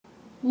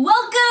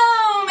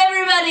Welcome,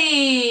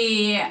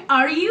 everybody!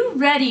 Are you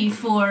ready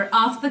for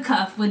Off the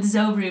Cuff with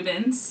Zoe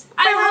Rubens?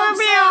 I hope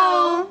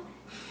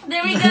so!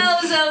 There we go,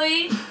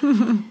 Zoe!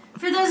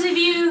 For those of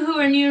you who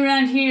are new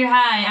around here,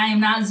 hi, I am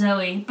not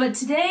Zoe. But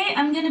today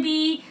I'm going to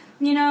be,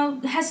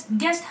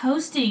 guest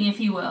hosting, if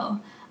you will.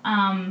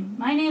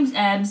 My name's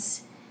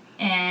Ebbs,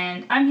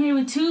 and I'm here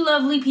with two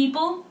lovely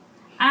people.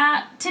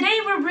 Today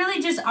we're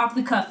really just off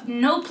the cuff.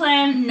 No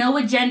plan, no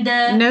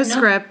agenda. No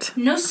script.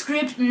 No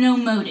script, no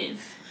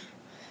motive.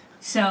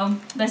 So,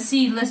 let's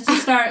see, let's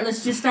just start.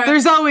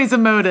 There's always a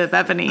motive,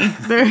 Ebony.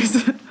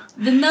 The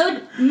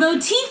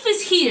motif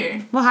is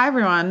here. Well, hi,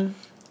 everyone.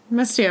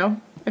 Missed you.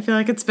 I feel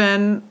like it's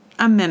been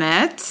a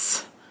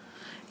minute.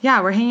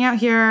 Yeah, we're hanging out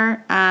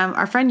here.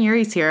 Our friend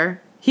Yuri's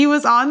here. He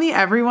was on the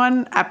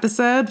Everyone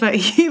episode, but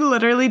he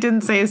literally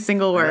didn't say a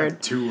single word. I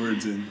got 2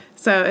 words in.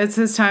 So, it's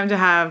his time to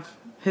have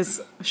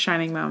his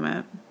shining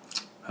moment.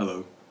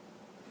 Hello.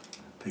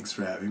 Thanks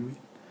for having me.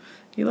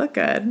 You look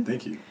good.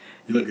 Thank you.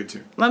 You look good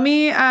too. Let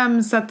me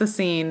set the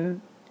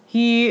scene.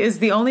 He is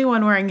the only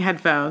one wearing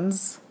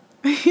headphones.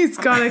 He's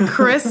got a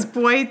crisp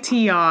white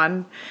tee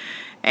on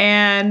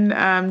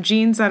and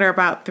jeans that are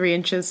about 3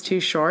 inches too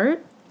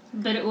short.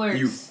 But it works.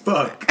 You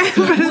fuck. It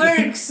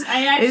works.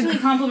 I actually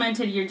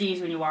complimented your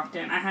jeans when you walked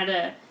in.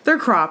 They're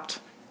cropped.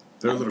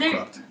 They're a little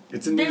cropped.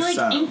 It's a new They're like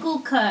style. ankle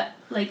cut,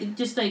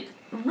 just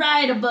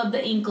right above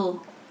the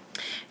ankle.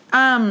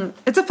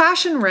 It's a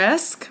fashion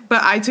risk,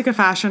 but I took a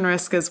fashion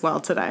risk as well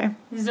today.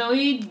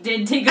 Zoe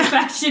did take a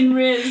fashion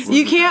risk.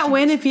 You can't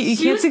win if you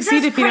can't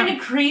succeed if you don't. She was kind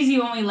of crazy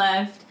when we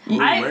left. What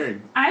were you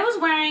wearing? I was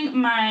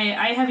wearing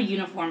I have a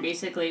uniform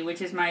basically,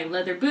 which is my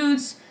leather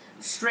boots,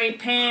 straight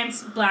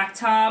pants, black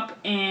top,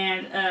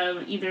 and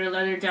either a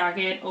leather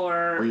jacket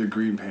or your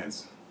green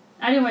pants.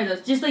 I didn't wear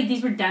those. Just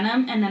these were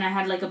denim, and then I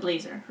had a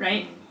blazer,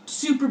 right?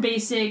 Super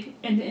basic,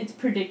 and it's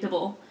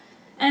predictable.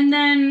 And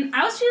then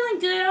I was feeling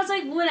good. I was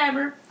like,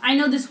 whatever. I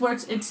know this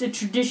works. It's a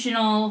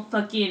traditional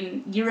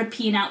fucking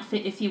European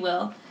outfit, if you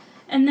will.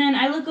 And then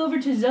I look over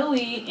to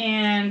Zoe,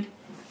 and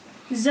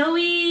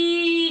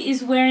Zoe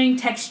is wearing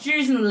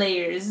textures and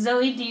layers.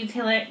 Zoe,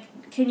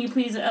 can you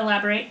please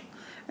elaborate?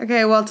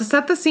 Okay, well, to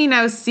set the scene,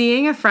 I was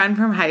seeing a friend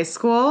from high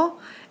school,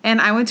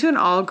 and I went to an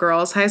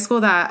all-girls high school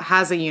that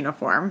has a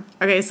uniform.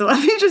 Okay, so let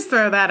me just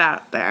throw that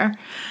out there.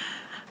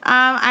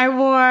 I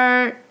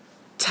wore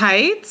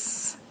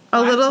tights.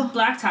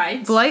 Black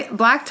tights.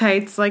 Black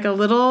tights, a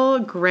little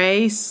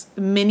gray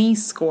mini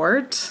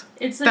skirt.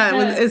 It's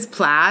is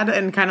plaid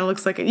and kind of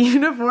looks like a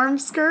uniform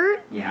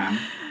skirt. Yeah.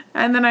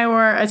 And then I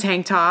wore a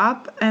tank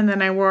top, and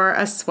then I wore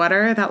a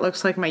sweater that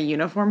looks like my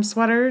uniform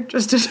sweater,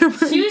 just a different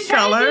color. She was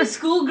trying to be a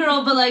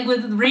schoolgirl, but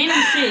with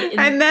random shit.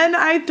 And then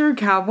I threw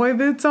cowboy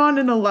boots on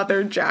and a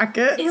leather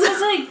jacket. It was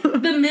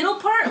the middle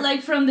part,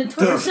 from the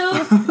torso,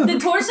 the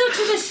torso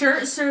to the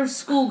shirt serves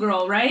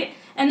schoolgirl, right?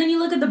 And then you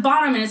look at the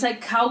bottom and it's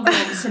cowgirl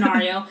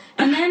scenario.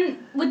 And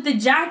then with the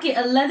jacket,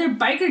 a leather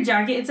biker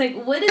jacket, it's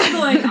what is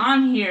going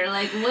on here?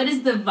 What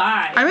is the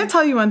vibe? I'm going to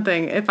tell you one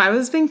thing. If I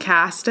was being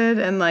casted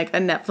in a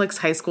Netflix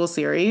high school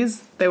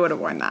series, they would have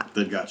worn that.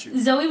 They got you.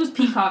 Zoe was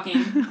peacocking,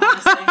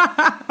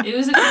 honestly. It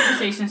was a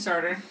conversation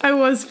starter. I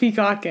was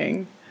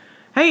peacocking.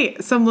 Hey,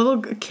 some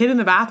little kid in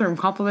the bathroom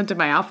complimented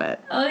my outfit.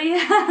 Oh,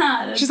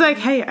 yeah. She's like,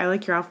 hey, I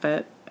like your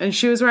outfit. And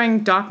she was wearing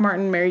Doc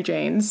Marten Mary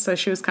Janes, so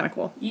she was kind of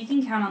cool. You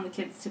can count on the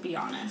kids, to be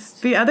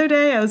honest. The other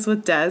day, I was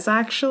with Des,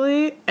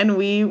 actually, and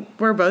we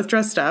were both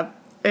dressed up.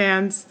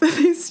 And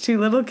these 2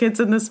 little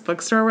kids in this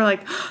bookstore were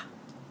like,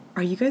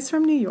 are you guys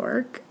from New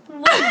York?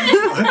 What?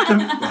 What the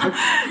fuck?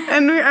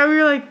 And we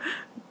were like,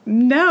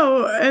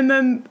 no. And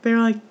then they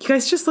were like, you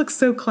guys just look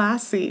so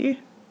classy.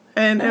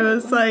 And it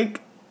was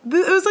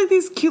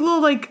these cute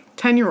little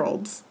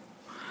 10-year-olds.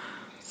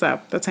 So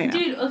that's how you know.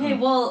 Dude, okay,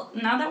 well,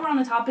 now that we're on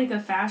the topic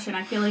of fashion,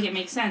 I feel like it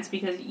makes sense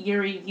because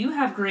Yuri, you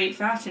have great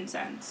fashion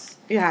sense.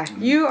 Yeah,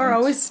 you are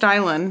always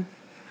styling.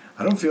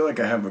 I don't feel like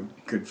I have a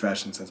good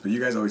fashion sense, but you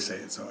guys always say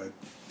it, so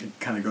it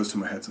kind of goes to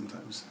my head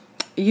sometimes.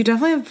 You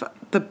definitely have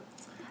the...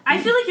 I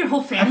feel like your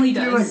whole family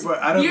does. But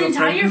out of your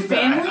entire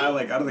family?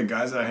 Out of the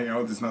guys that I hang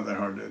out with, it's not that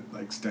hard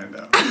to stand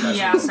out.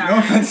 Yeah, sorry. No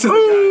offense to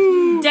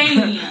the guys.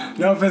 Damn.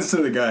 No offense to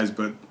the guys,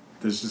 but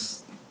there's just...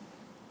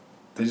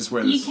 They just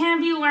wear this. You can't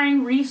be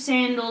wearing reef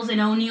sandals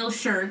and O'Neill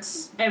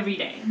shirts every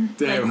day.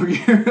 Damn,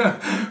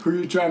 who are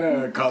you trying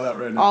to call out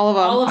right now? All of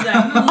them. All of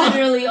them.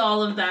 Literally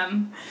all of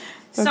them.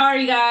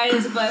 Sorry,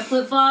 guys, but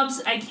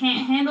flip-flops, I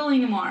can't handle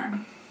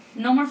anymore.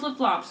 No more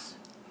flip-flops.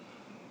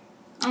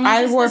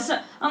 Unless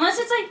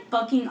it's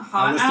fucking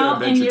hot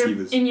out and you're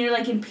in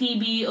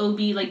PB,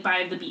 OB,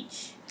 by the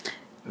beach.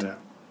 Yeah.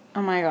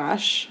 Oh my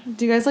gosh.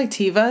 Do you guys like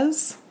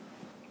Tevas?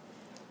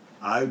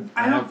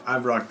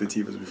 I've rocked the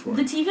Tevas before.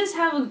 The Tevas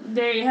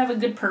have a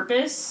good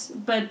purpose,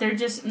 but they're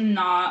just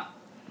not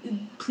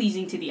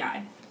pleasing to the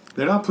eye.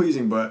 They're not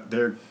pleasing, but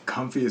they're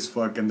comfy as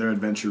fuck and they're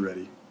adventure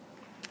ready.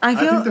 I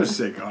think they're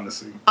sick,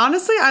 honestly.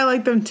 Honestly, I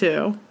like them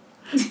too.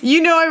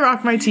 You know I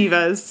rock my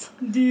Tevas.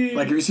 Dude.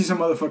 If you see some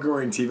motherfucker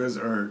wearing Tevas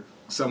or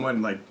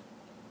someone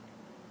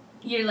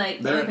You're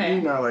they're, okay.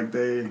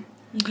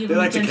 they You give They him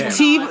like to a camp.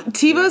 gentle nod.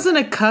 TiVo's in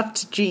a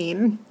cuffed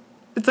jean.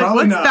 It's like,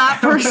 Probably what's not. that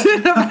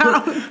person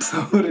about?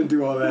 I wouldn't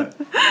do all that.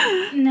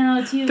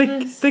 No,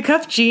 Tiva's. The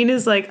cuffed jean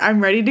is like,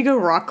 I'm ready to go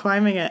rock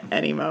climbing at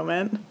any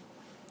moment.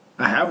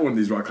 I have worn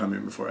these rock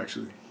climbing before,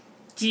 actually.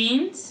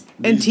 Jeans?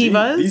 And These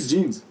Tevas? These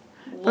jeans.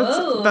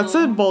 Whoa. That's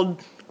a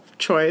bold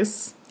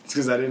choice. It's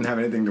because I didn't have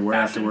anything to wear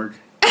after Fashion. work.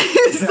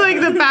 It's like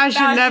the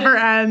fashion Fashion. never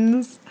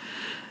ends.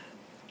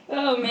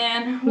 Oh,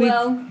 man.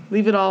 Well,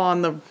 Leave it all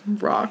on the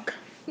rock.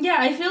 yeah,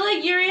 I feel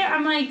like Yuri,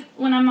 I'm like,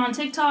 when I'm on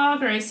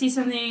TikTok or I see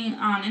something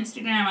on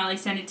Instagram, I like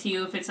send it to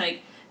you. If it's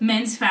like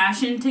men's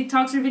fashion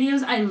TikToks or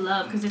videos, I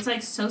love because it's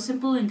like so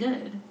simple and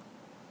good.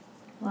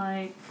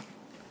 Like,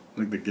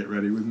 Like the get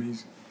ready with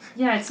me's.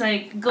 yeah, it's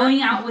like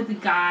going out with a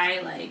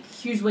guy, like,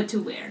 here's what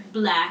to wear.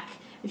 Black.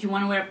 If you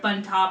want to wear a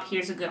button top,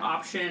 here's a good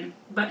option.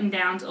 Button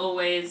downs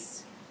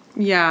always.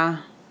 Yeah.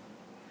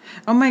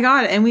 Oh my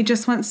god, and we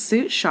just went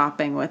suit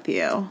shopping with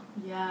you.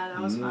 Yeah, that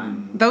was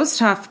fun. That was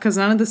tough because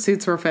none of the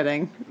suits were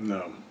fitting.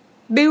 No.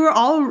 They were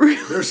all really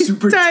They're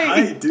super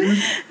tight,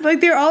 dude. Like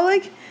they're all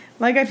like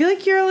I feel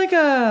like you're like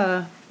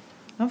I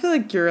don't feel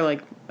like you're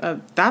like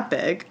that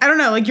big. I don't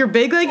know, like you're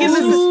big like in the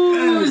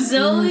Ooh,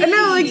 Zoe. I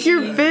know, like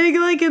you're big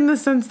like in the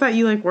sense that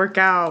you like work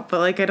out, but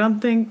like I don't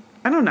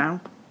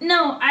know.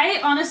 No,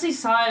 I honestly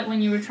saw it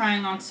when you were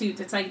trying on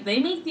suits. It's like they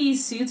make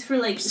these suits for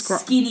like Scru-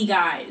 skinny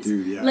guys.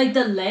 Dude, yeah. Like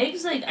the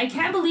legs, like I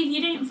can't believe you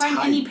didn't find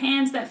Tight. any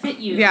pants that fit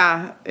you.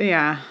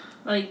 Yeah.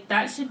 Like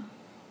that should,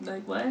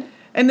 like what?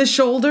 And the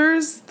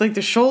shoulders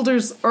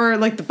or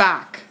like the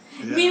back.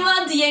 Yeah.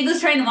 Meanwhile,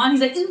 Diego's trying them on. He's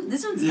like, ooh,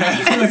 this one's Yeah,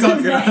 nice. like, This all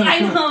one's good. nice. I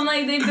know, I'm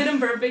like, they fit him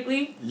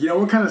perfectly. You know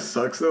what kind of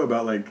sucks though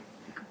about like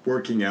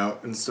working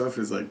out and stuff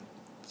is like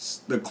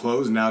the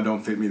clothes now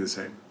don't fit me the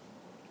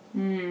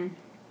same.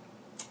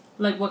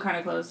 Like what kind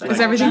of clothes? Like, Is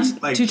Like, everything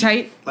jeans- like too je-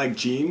 tight? Like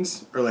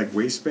jeans or like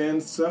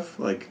waistband stuff.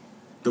 Like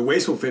the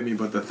waist will fit me,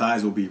 but the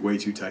thighs will be way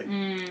too tight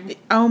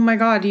Oh my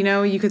god,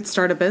 you could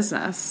start a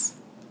business.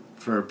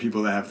 for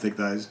people that have thick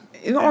thighs.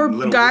 Or and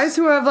little guys waists.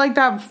 who have like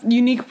that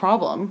unique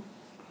problem.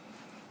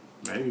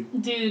 Maybe.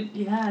 Dude,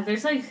 yeah,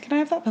 there's like, Can I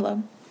have that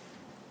pillow?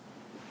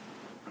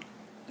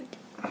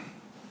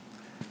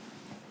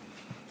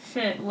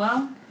 shit,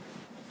 well,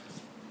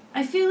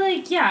 I feel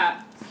like,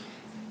 yeah,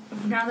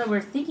 now that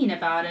we're thinking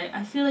about it,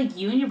 I feel like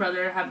you and your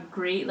brother have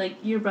great, like,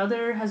 your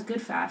brother has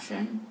good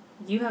fashion.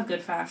 You have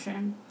good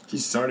fashion.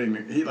 He's starting.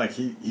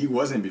 He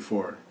wasn't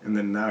before, and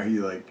then now he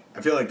like.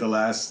 I feel like the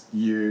last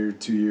year,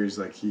 2 years,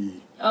 like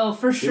he Oh,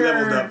 for he sure.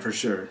 leveled up for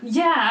sure.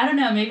 Yeah, I don't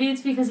know. Maybe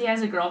it's because he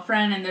has a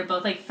girlfriend and they're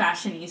both like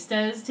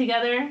fashionistas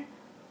together.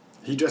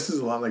 He dresses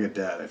a lot like a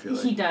dad. I feel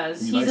like He does.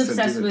 He He's likes to do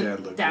obsessed the with dad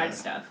look, dad yeah.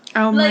 stuff.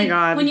 Oh my Like,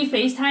 god. when you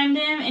FaceTimed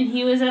him and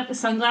he was at the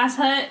Sunglass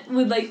Hut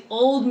with like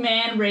old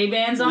man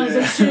Ray-Bans on, he's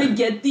Yeah. like, should I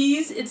get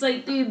these? It's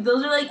like, dude,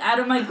 those are like out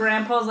of my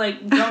grandpa's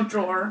like junk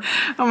drawer.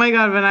 Oh my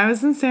god, when I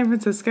was in San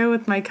Francisco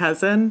with my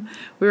cousin,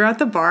 we were at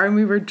the bar and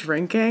we were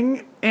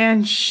drinking,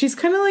 and she's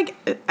kind of like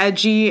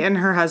edgy and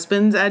her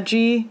husband's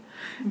edgy.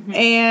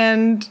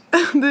 And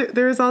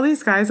there was all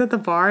these guys at the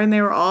bar and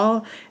they were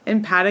all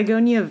in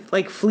Patagonia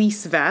like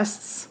fleece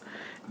vests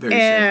Very San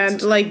and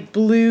Francisco. like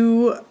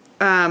blue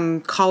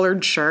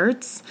collared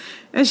shirts.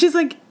 And she's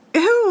like,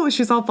 ew,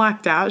 she's all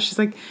blacked out. She's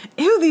like,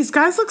 ew, these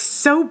guys look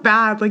so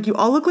bad. Like, you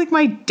all look like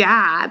my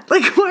dad.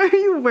 Like, why are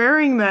you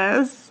wearing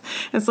this?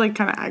 It's like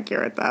kind of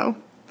accurate though.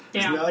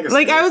 Isn't Damn. that like a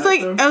Like I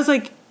stereotype, was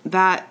like,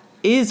 that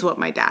is what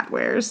my dad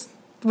wears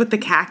with the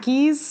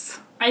khakis.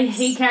 I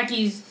hate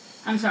khakis.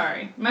 I'm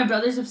sorry. My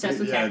brother's obsessed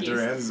with Yeah, khakis.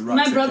 Duran's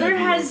rocks My a brother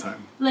khaki all the has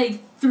time.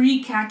 like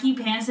 3 khaki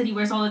pants that he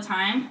wears all the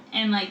time,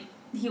 and like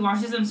he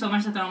washes them so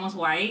much that they're almost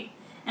white.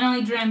 And I'm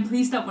like, Duran,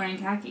 please stop wearing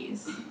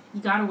khakis.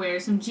 You gotta wear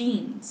some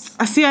jeans.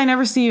 I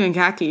never see you in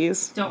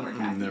khakis. Don't wear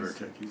khakis. Never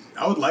khakis.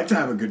 I would like to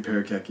have a good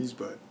pair of khakis,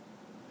 but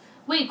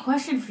Wait,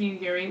 question for you,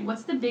 Yuri.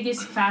 What's the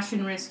biggest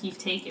fashion risk you've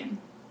taken?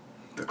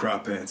 the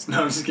crop pants.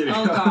 No, I'm just kidding.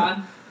 Oh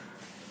God.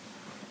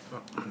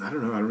 I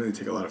don't know. I don't really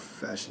take a lot of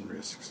fashion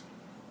risks.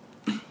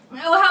 Oh,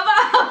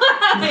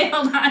 how about wait,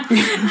 hold on.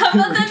 How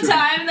about the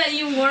time that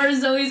you wore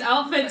Zoe's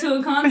outfit to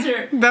a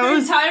concert? That Her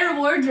was- entire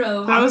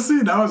wardrobe.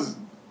 Honestly, that was.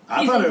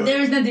 I He's thought like, it was. there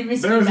was nothing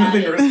risky There was about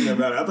nothing it. risky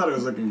about it. I thought it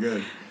was looking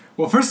good.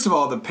 Well, first of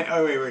all,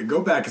 oh wait,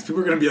 go back, because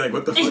people are gonna be like,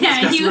 "What the fuck?"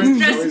 Yeah, this he guy's was wearing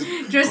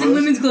dressed Zoe's in clothes?"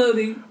 women's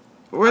clothing.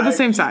 We're the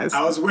same size.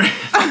 I was wearing.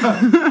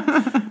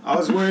 I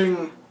was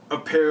wearing a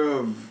pair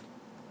of.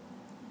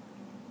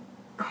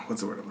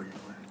 What's the word I'm looking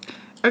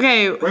for?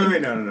 Okay,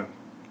 Wait, no.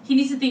 He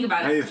needs to think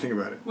about I need it. to think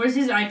about it. Where's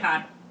his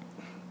iPad?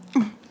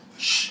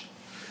 Shh.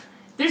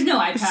 There's no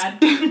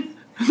iPad.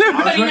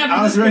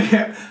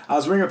 I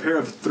was wearing a pair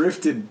of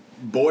thrifted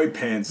boy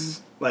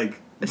pants,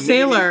 like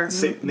Sailor.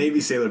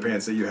 Navy sailor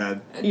pants that you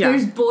had. Yeah.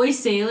 There's boy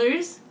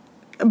sailors.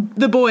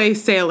 the boy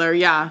sailor,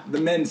 yeah. The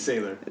men's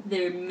sailor.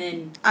 They're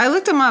men. I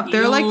looked them up.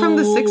 They're like from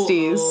the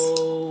 60s.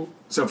 Oh.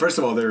 So first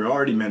of all, they're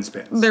already men's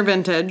pants. They're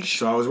vintage.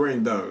 So I was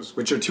wearing those,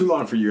 which are too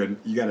long for you, and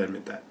you gotta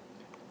admit that.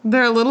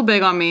 They're a little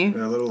big on me.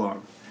 They're a little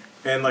long.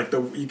 And like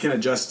you can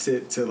adjust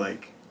it to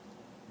like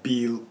be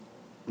You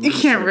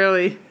can't looser.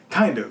 really.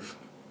 Kind of.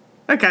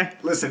 Okay.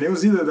 Listen, it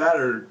was either that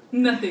or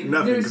Nothing.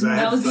 because I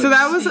had So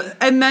that was,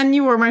 and then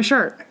you wore my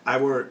shirt. I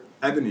wore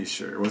Ebony's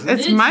shirt, wasn't it?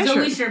 It's my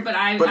Zoe's shirt. but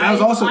that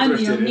was also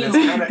thrifted,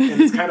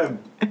 and it's kind of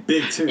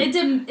big too.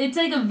 It's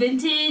like a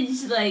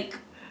vintage like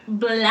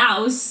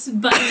blouse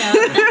button up.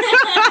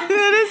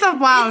 It is a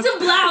blouse. It's a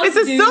blouse. It's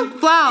a silk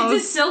blouse.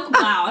 It's a silk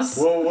blouse.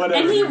 Well,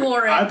 whatever. And he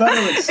wore it. I thought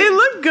it looked sick. It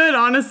looked good,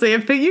 honestly.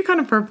 It fit you kind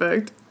of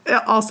perfect.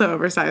 Also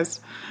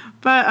oversized.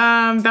 But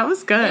that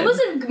was good. It was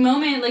a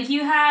moment, like,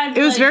 you had...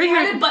 It was very... You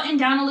had it buttoned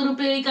down a little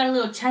bit, got a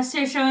little chest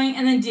hair showing,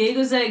 and then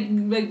Diego's, like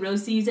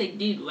roasty. He's like,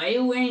 dude, why are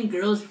you wearing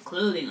girls'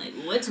 clothing? Like,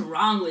 what's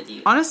wrong with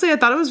you? Honestly, I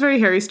thought it was very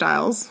Harry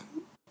Styles.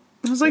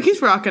 I was like,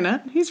 he's rocking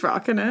it. He's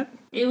rocking it.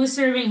 It was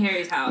serving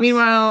Harry's house.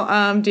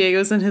 Meanwhile,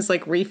 Diego's in his,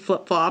 like, reef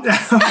flip-flops.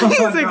 He's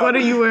like, what are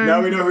you wearing?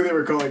 Now we know who they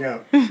were calling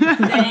out.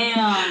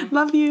 Damn.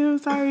 Love you.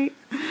 Sorry.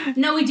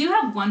 No, we do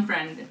have one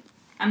friend.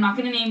 I'm not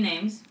going to name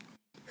names.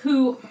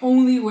 Who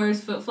only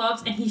wears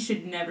flip-flops, and he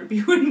should never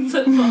be wearing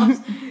flip-flops.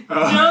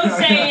 Don't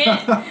say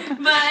it.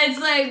 But it's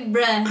like,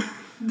 bruh.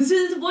 This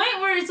is the point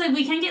where it's like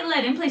we can't get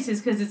let in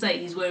places because it's like,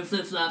 he's wearing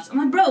flip-flops. I'm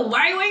like, bro, why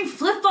are you wearing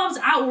flip-flops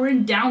out? We're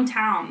in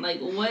downtown. Like,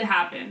 what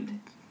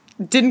happened?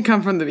 Didn't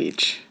come from the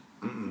beach.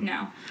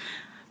 No.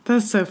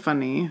 That's so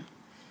funny.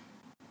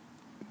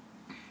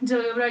 So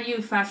what about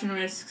you, fashion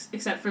risks,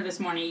 except for this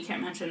morning? You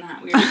can't mention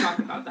that. We already talked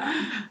about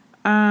that.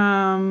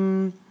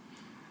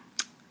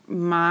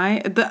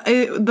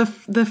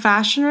 The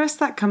fashion risk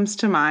that comes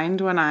to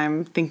mind when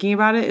I'm thinking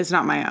about it is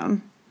not my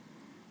own.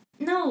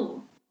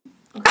 No.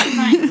 Okay,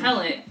 fine. Tell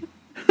it.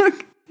 Is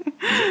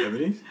it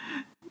Ebony?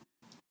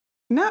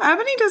 No,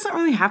 Ebony doesn't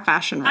really have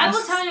fashion risks. I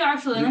will tell you,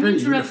 actually. Let me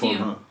interrupt you.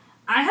 Huh?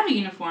 I have a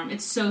uniform.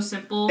 It's so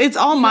simple. It's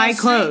all my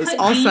clothes,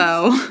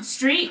 also.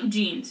 Straight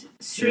jeans.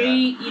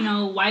 Straight,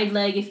 wide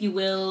leg, if you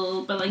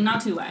will, but, like,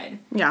 not too wide.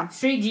 Yeah.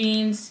 Straight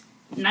jeans,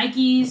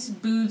 Nikes,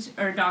 boots,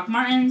 or Doc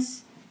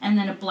Martens, and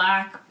then a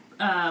black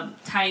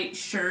tight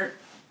shirt.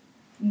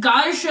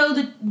 Gotta show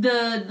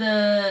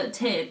the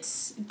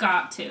tits.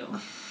 Got to.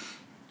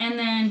 And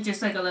then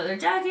just like a leather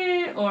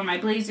jacket or my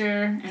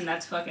blazer, and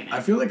that's fucking it. I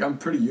feel like I'm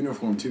pretty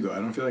uniform too, though. I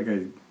don't feel like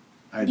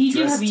I You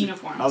do have a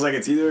uniform. I was like,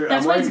 it's either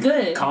that's why it's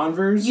good.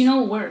 Converse. You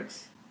know it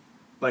works.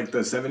 Like the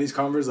 70s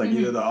Converse, like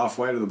either the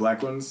off-white or the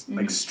black ones.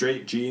 Like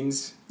straight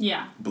jeans.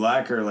 Yeah.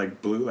 Black or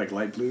like blue, like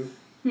light blue.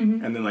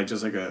 And then like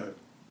just like a...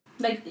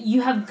 Like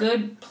you have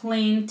good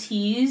plain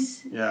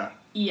tees. Yeah.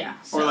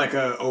 Yeah. So. Or like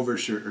a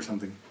overshirt or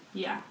something.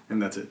 Yeah.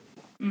 And that's it.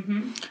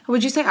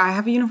 Would you say I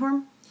have a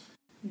uniform?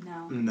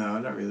 No. No,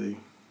 not really.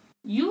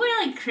 You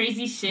wear like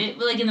crazy shit,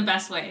 but like in the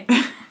best way.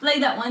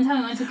 Like that one time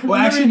we went to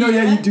Well, actually, no,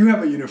 yeah, you do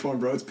have a uniform,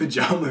 bro. It's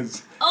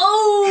pajamas.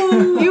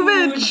 Oh! You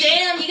bitch.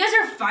 Damn, you guys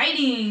are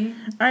fighting.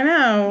 I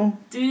know.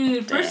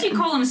 Dude, first you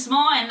call him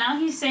small, and now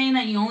he's saying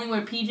that you only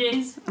wear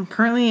PJs. I'm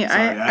currently,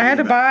 I had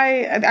to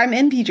buy, I'm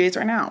in PJs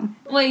right now.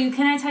 Wait,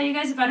 can I tell you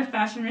guys about a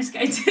fashion risk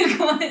I took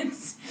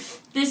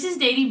once? This is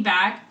dating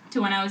back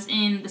to when I was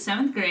in the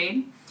 7th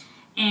grade,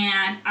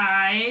 and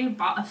I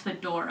bought a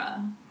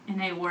fedora. And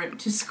I wore it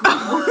to school.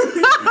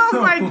 Oh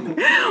my...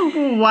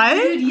 What?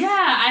 Dude, yeah.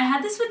 I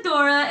had this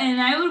fedora,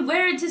 and I would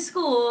wear it to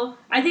school.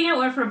 I think I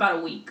wore it for about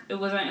a week. It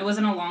wasn't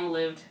a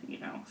long-lived,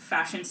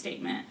 fashion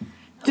statement.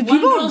 Did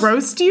people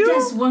roast you?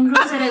 Yes, one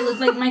girl said I looked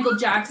like Michael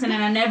Jackson,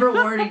 and I never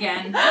wore it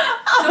again.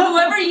 So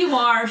whoever you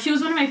are, she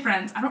was one of my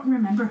friends. I don't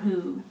remember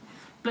who,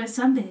 but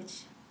some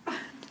bitch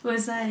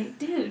was like,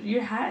 dude,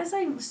 your hat is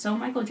like so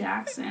Michael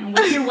Jackson.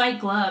 Where's your white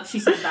glove? She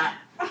said that.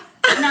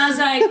 And I was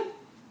like...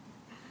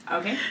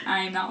 Okay, I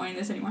am not wearing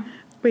this anymore.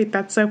 Wait,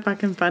 that's so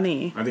fucking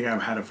funny. I think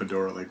I've had a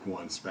fedora like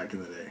once back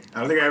in the day. I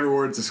don't think I ever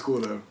wore it to school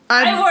though.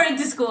 I wore it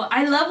to school.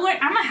 I love wearing...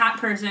 I'm a hat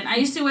person. I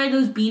used to wear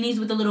those beanies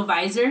with the little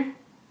visor.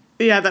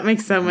 Yeah, that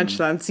makes so much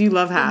sense. You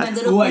love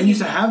hats. Oh, I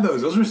used to have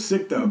those. Those were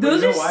sick though.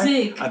 Those are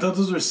sick. I thought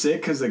those were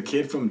sick because the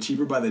kid from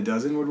Cheaper by the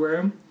Dozen would wear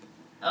them.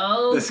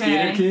 Oh, The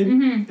skater kid.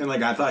 And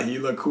like I thought he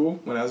looked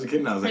cool when I was a kid,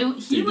 and I was like,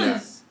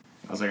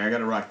 I was like, I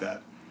gotta rock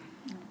that.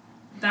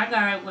 That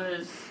guy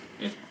was...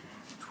 If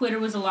Twitter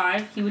was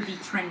alive, he would be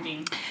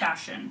trending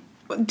fashion.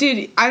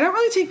 Dude, I don't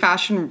really take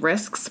fashion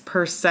risks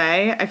per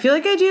se. I feel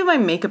like I do my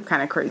makeup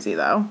kind of crazy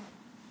though.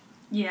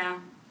 Yeah.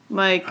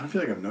 Like, I don't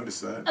feel like I've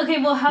noticed that.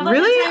 Okay, well, how about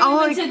really? the time we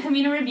went to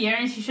Camino Riviera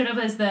and she showed up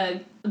as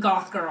the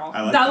goth girl?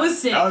 That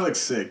was sick. That would look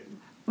sick.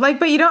 Like,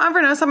 but you don't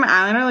ever notice that my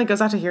eyeliner like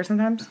goes out to here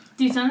sometimes?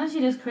 Dude, sometimes she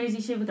does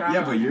crazy shit with her eyeliner.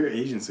 Yeah, but you're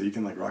Asian, so you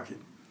can like rock it.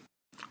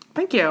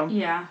 Thank you.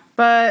 Yeah.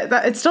 But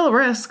it's still a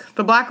risk.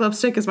 The black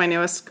lipstick is my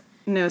newest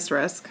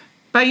risk.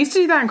 But I used to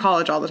do that in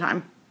college all the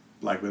time.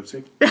 Like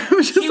lipstick?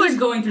 She was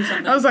going through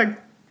something. I was like,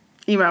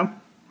 emo.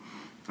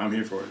 I'm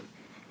here for it.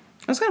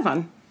 It was kind of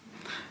fun.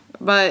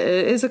 But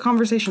it is a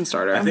conversation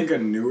starter. I think a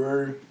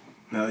newer,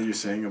 now that you're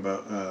saying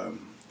about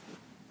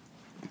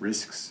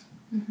risks,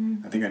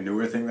 I think a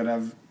newer thing that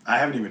I've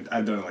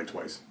done it like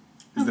twice,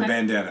 is the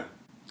bandana.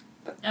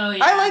 Oh,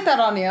 yeah. I like that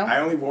on you.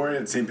 I only wore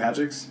it at St.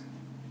 Patrick's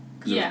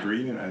because it was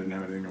green and I didn't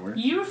have anything to wear.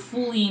 You were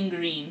fully in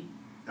green.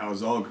 I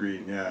was all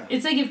green, yeah.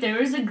 It's like if there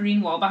was a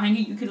green wall behind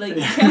you, you could like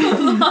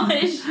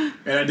camouflage.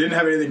 And I didn't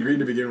have anything green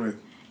to begin with.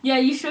 Yeah,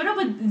 you showed up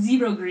with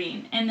zero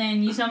green, and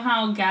then you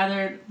somehow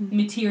gathered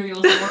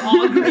materials that were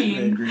all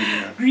green.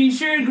 Green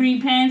shirt,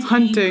 green pants.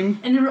 Hunting. Green,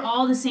 and they were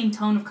all the same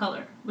tone of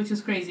color, which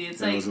was crazy. It's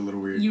That was a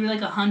little weird. You were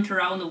like a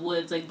hunter out in the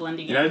woods, like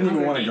blending in. I didn't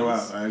even want to go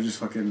out. I just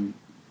fucking...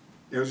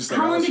 It was just like...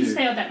 How long did you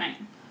stay out that night?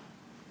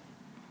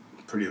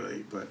 Pretty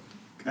late, but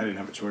I didn't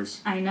have a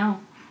choice. I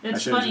know.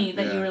 It's funny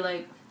that you were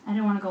like, I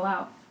didn't want to go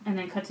out. And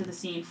then cut to the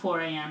scene,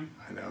 4 a.m.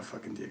 I know,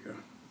 fucking Diego.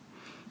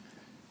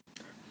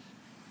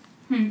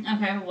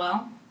 Okay,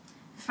 well,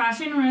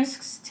 fashion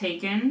risks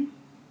taken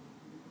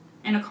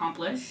and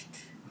accomplished.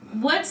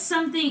 What's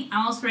something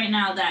else right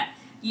now that,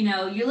 you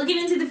know, you're looking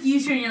into the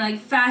future and you're like,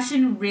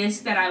 fashion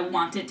risk that I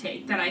want to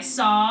take, that I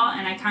saw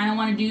and I kind of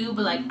want to do,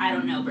 but like, I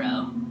don't know,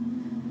 bro.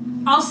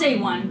 I'll say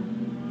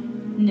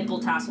one. Nipple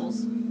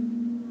tassels.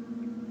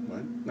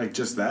 What? Like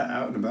just that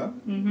out and about?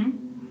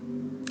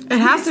 It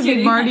has to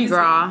be Mardi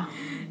Gras.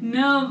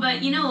 No,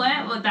 but you know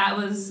what? What that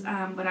was,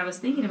 what I was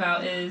thinking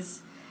about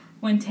is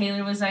when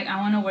Taylor was like,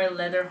 I want to wear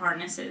leather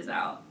harnesses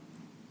out.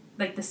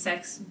 Like the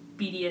sex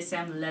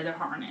BDSM leather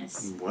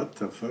harness. What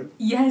the fuck?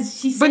 Yes,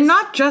 she said. But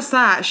not just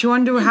that. She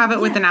wanted to have it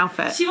with an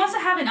outfit. She wants to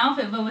have an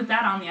outfit, but with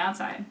that on the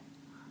outside.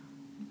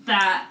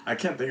 That. I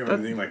can't think of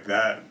anything like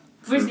that.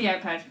 Where's the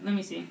iPad? Let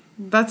me see.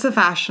 That's a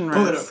fashion risk.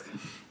 Pull it up.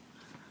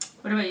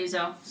 What about you,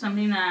 Zoe?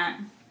 Something that...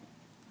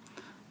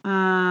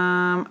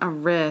 A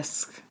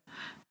risk.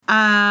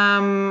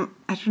 I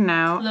don't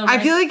know. I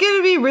feel like it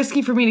would be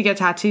risky for me to get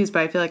tattoos,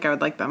 but I feel like I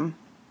would like them.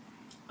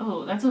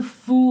 Oh, that's a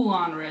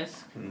full-on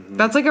risk. Mm-hmm.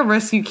 That's like a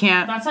risk you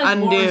can't that's like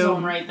undo.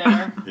 Warzone right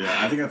there.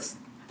 Yeah, I think that's...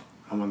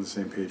 I'm on the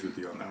same page with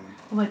you on that one.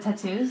 What,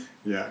 tattoos?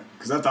 Yeah,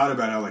 because I thought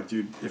about it, I'm like,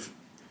 dude, if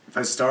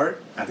I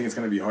start, I think it's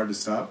going to be hard to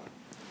stop.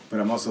 But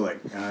I'm also like,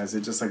 is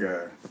it just like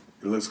it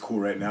looks cool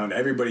right now? And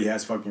everybody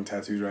has fucking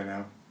tattoos right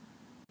now.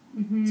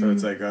 Mm-hmm. So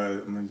it's like,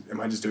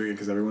 am I just doing it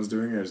because everyone's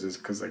doing it, or is this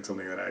because like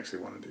something that I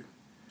actually want to do?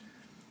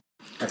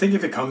 I think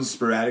if it comes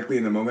sporadically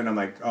in the moment, I'm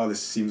like, oh,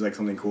 this seems like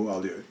something cool,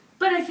 I'll do it.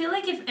 But I feel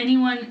like if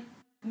anyone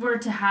were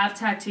to have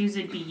tattoos,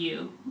 it'd be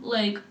you.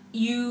 Like,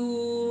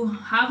 you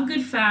have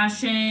good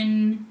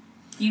fashion,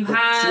 you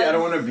have... See, I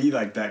don't want to be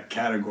like that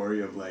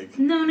category of like...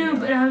 No,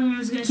 but I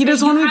was going to say... He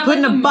doesn't want to be put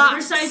in a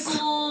box.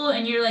 Motorcycle,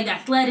 and you're like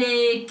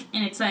athletic,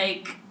 and it's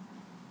like...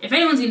 If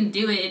anyone's gonna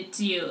do it, it's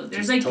you.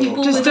 There's like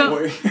people just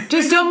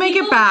with don't make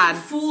it bad.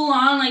 Full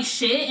on like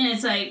shit, and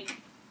it's like,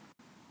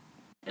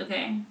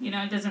 okay, you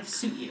know, it doesn't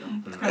suit you.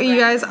 You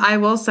guys, I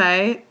will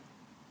say,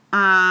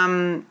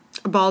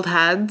 bald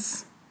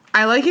heads.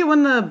 I like it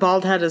when the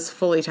bald head is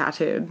fully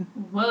tattooed.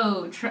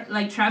 Whoa,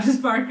 like Travis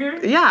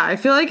Barker? Yeah, I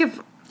feel like if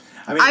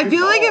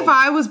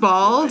I was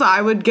bald,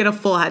 I would get a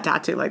full head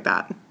tattoo like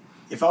that.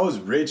 If I was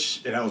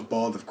rich and I was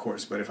bald, of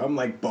course, but if I'm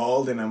like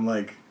bald and I'm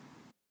like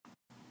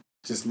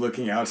just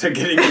looking out to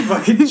getting a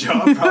fucking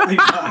job, probably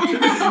not.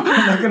 I'm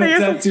not gonna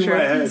tattoo my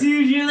head.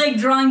 Dude, you're like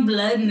drawing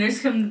blood and there's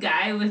some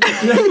guy with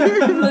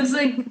like, looks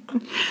like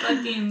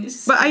fucking...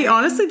 But I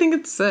honestly think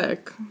it's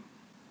sick.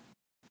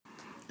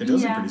 It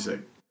does look pretty sick.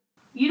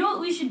 You know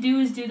what we should do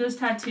is do those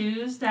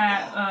tattoos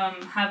that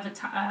have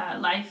a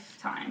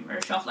lifetime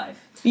or shelf life.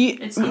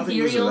 It's I don't think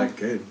those are that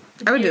good.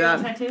 I would do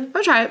that. Tattoo.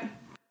 I'll try it.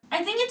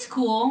 I think it's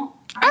cool.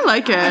 I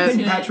like it. I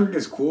think patchwork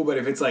is cool, but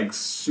if it's like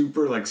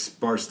super like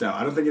sparsed out,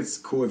 I don't think it's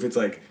cool if it's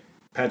like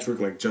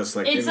patchwork like just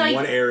like it's in like,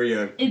 one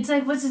area. It's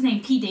like, what's his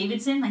name? Pete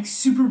Davidson, like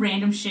super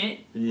random shit.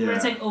 Yeah. Where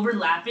it's like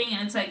overlapping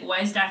and it's like, why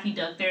is Daffy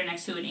Duck there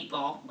next to an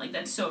 8-ball? Like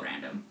that's so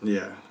random.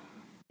 Yeah.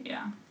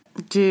 Yeah.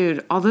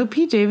 Dude, although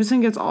Pete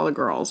Davidson gets all the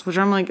girls, which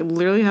I'm like,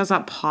 literally, how's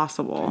that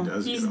possible?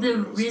 He's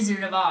the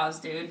Wizard of Oz,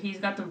 dude. He's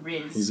got the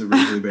Riz. He's a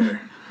Rizzly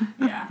Bear.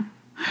 Yeah.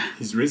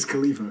 He's Riz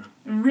Khalifa.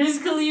 Riz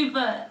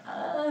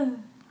Khalifa.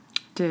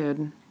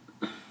 Dude.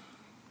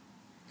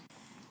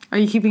 Are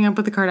you keeping up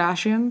with the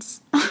Kardashians?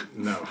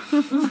 No. What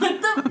the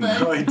fuck?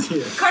 No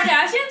idea.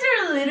 Kardashians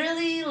are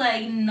literally,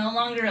 like, no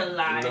longer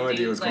alive. No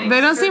idea what's going on. They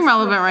don't seem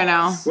relevant right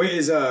now. Wait,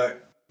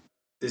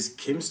 is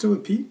Kim still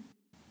with Pete?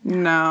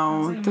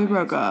 No, they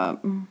broke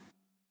up.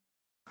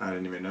 I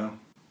didn't even know.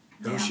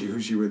 Yeah.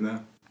 Who's she with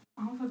now?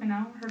 I don't fucking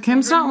know.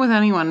 Kim's not with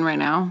anyone right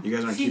now. You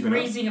guys aren't She's keeping up?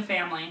 She's raising a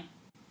family.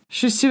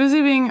 She's too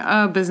busy being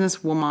a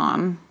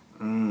businesswoman.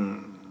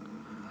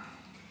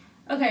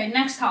 Okay,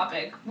 next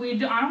topic. I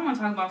don't want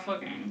to talk about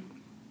fucking...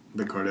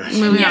 The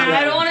Kardashians. Yeah,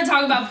 I don't want to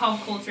talk about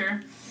pop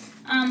culture.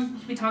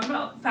 We talked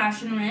about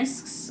fashion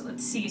risks.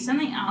 Let's see,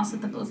 something else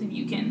that the both of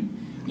you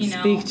can,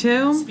 speak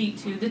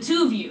to. The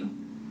two of you.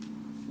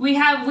 We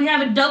have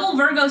a double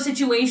Virgo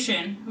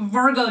situation.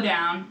 Virgo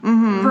down,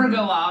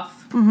 Virgo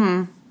off.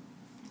 Mm-hmm.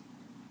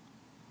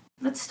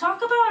 Let's talk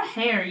about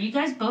hair. You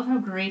guys both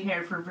have great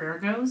hair for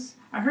Virgos.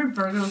 I heard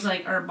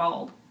Virgos are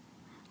bald.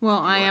 Well,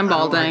 I am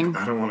balding.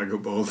 I don't want to go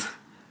bald.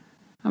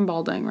 I'm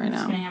balding right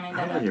now. I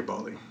don't think you're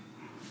balding.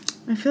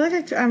 I feel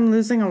like I'm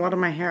losing a lot of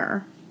my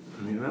hair.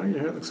 I mean, no, your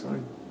hair looks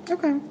fine.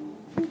 Okay.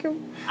 Thank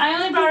you. I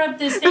only brought up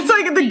this thing. It's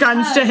like the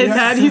guns to his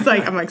head. He's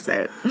like, I'm like,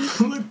 say it.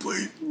 Like,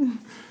 please.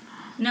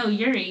 No,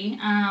 Yuri.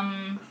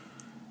 I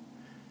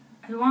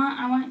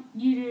want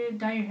you to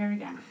dye your hair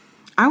again.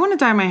 I want to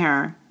dye my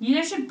hair. You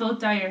guys should both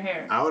dye your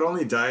hair. I would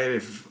only dye it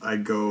if I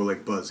go,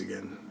 like, buzz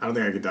again. I don't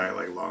think I could dye it,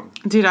 like, long.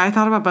 Dude, I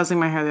thought about buzzing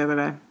my hair the other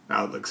day.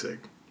 That would look sick.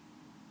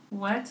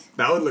 What?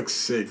 That would look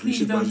sick. Please you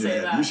should don't buzz your say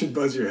head. that. You should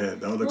buzz your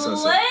head. That would look so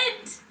sick.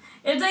 What?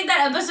 It's like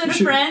that episode of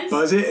Friends.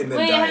 Buzz it and then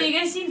Wait, dye have it. you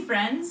guys seen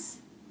Friends?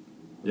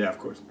 Yeah, of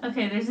course.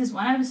 Okay, there's this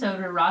one episode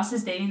where Ross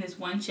is dating this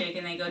one chick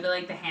and they go to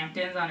like the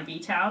Hamptons on a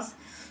beach house.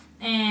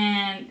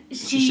 And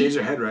She shaves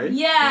her head, right?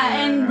 Yeah,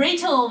 and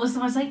Rachel was the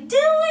one who's like, do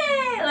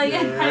it! Like,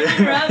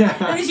 hyping her up.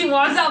 And then she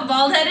walks out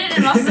bald-headed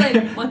and Ross is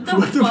like, what the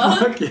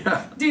fuck?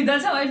 Yeah. Dude,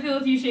 that's how I feel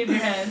if you shave your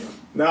head.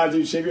 Nah,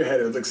 dude, shave your head.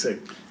 It would look sick.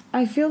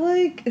 I feel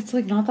like it's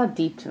like not that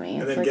deep to me.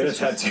 And It's then like get a it's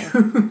just-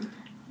 tattoo.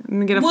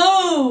 And get a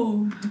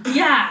Whoa!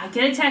 Yeah,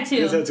 get a tattoo.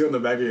 Get a tattoo on the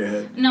back of your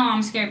head. No,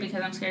 I'm scared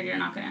because I'm scared you're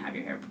not going to have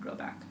your hair grow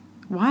back.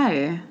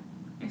 Why?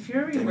 If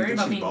you're already Damn, you worried think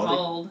about she's being balding?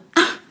 bald.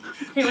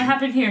 Hey, what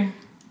happened here?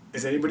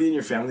 Is anybody in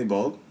your family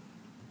bald?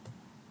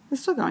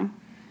 It's still going.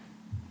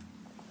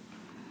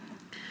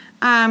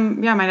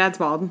 Yeah, my dad's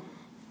bald.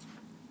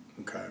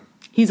 Okay.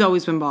 He's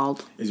always been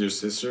bald. Is your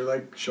sister,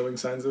 like, showing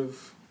signs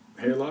of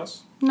hair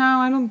loss? No,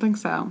 I don't think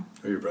so.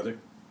 Or your brother?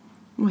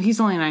 Well, he's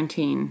only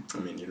 19. I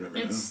mean, you never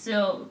It's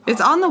know. still...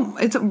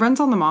 It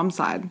runs on the mom's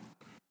side.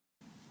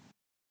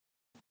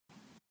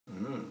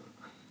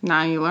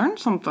 Now you learn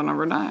something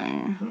every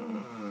day.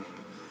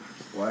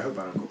 Well, I hope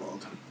I don't go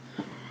bald.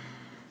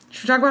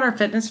 Should we talk about our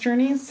fitness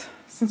journeys?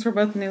 Since we're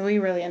both newly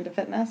really into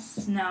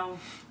fitness. No.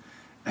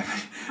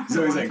 It's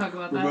always wanna like, talk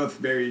about we're that. both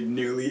very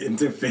newly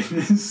into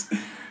fitness.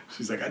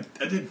 She's like, I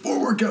did 4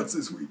 workouts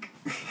this week.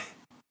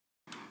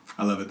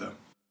 I love it, though.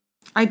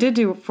 I did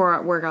do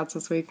 4 workouts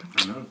this week.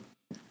 I know.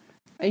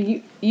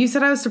 You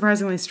said I was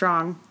surprisingly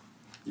strong.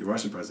 You are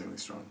surprisingly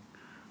strong.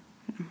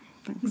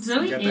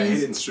 Zoe You got that is...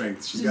 hidden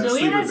strength. She's got a Zoe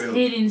sleeper has build.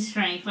 hidden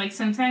strength. Like,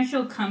 sometimes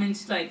she'll come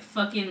into, like,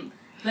 fucking...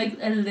 Like,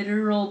 a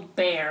literal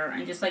bear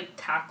and just, like,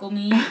 tackle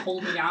me and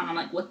hold me down. I'm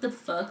like, what the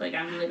fuck? Like,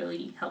 I'm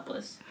literally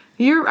helpless.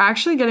 You're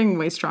actually getting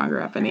way stronger,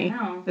 Ebony. I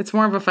know. It's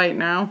more of a fight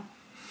now.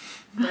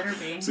 Better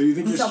be. So you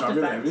think you're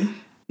stronger than Self-defense.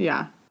 Ebony?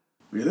 Yeah.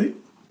 Really?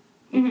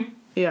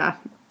 Yeah.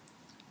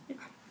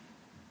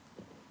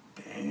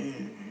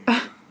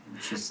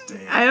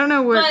 Interesting. I don't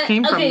know where it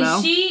came from,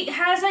 though. She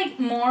has, like,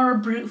 more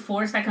brute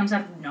force that comes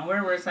out of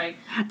nowhere, where it's like...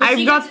 but I've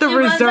she got the It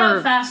runs out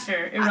reserve.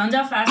 faster. It runs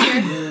out faster.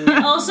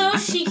 And also,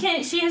 she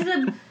has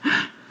the...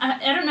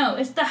 I don't know.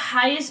 It's the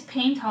highest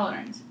pain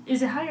tolerance.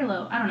 Is it high or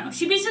low? I don't know.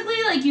 She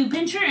basically, like, you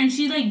pinch her and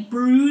she, like,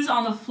 bruise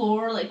on the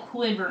floor, like,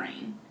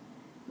 quivering.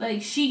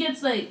 Like, she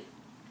gets, like...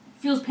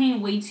 Feels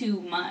pain way too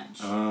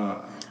much.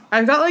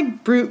 I've got,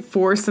 like, brute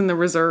force in the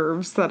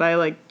reserves that I,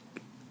 like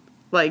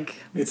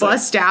It's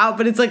bust out,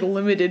 but it's, like,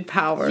 limited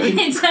power.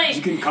 It's like...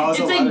 You can cause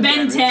it's a like lot of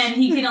Ben damage. 10.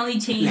 He can only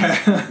change.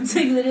 Yeah. It's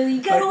like, literally,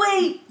 you gotta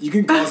wait. You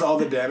can cause all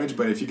the damage,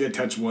 but if you get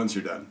touched once,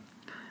 you're done.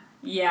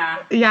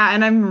 Yeah. Yeah,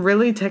 and I'm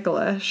really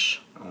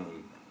ticklish.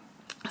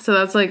 So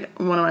that's, like,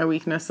 one of my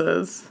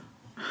weaknesses.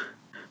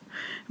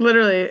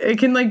 Literally, it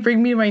can, like,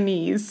 bring me to my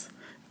knees.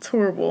 It's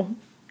horrible.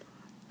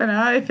 And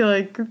now I feel,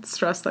 like,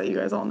 stressed that you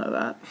guys all know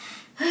that.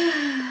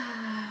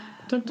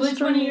 Don't Which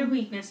destroy one of me. your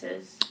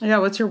weaknesses? Yeah,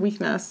 what's your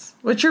weakness?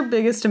 What's your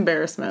biggest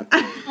embarrassment?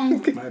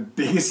 My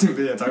biggest...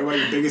 Yeah, talk about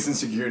your biggest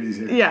insecurities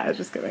here. Yeah,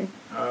 just kidding.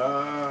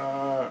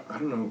 I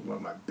don't know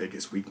what my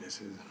biggest weakness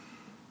is.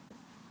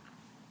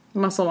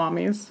 Muscle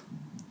mommies.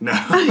 No.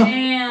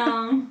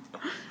 Damn.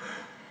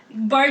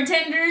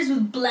 Bartenders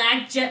with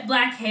jet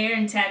black hair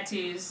and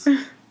tattoos.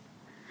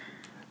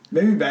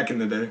 Maybe back in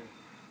the day.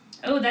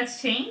 Oh,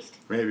 that's changed?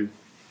 Maybe.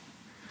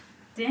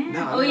 Damn.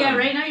 No, Oh, yeah, no.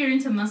 right now you're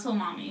into muscle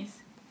mommies.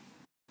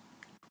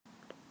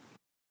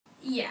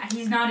 Yeah,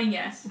 he's nodding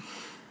yes.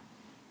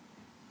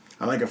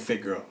 I like a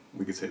fit girl.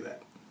 We could say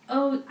that.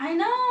 Oh, I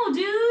know,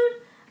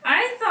 dude.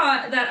 I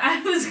thought that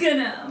I was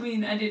gonna...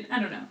 I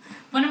don't know.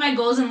 One of my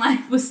goals in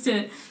life was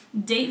to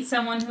date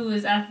someone who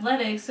is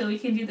athletic so we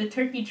can do the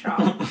turkey trot.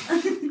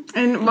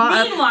 And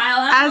while, Meanwhile,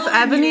 as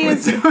Ebony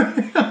is...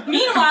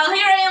 Meanwhile,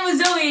 here I am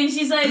with Zoe, and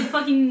she's like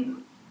fucking...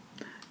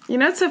 You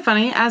know what's so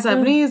funny? As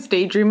Ebony is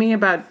daydreaming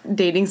about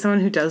dating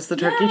someone who does the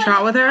turkey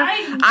trot with her, we're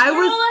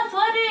all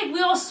athletic.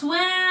 We all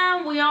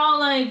swam. We all,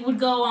 like, would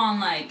go on,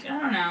 like,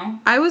 I don't know.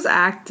 I was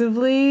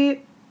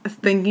actively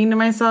thinking to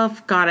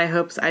myself, God, I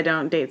hope I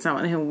don't date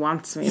someone who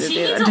wants me to She do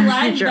needs that a turkey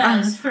life trot.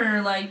 vest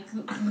for, like,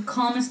 the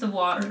calmest of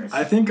waters.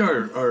 I think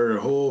our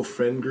whole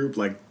friend group,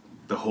 like,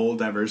 the whole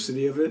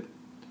diversity of it,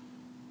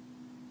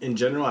 in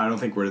general, I don't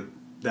think we're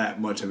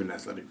that much of an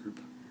athletic group.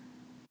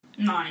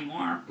 Not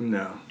anymore.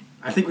 No.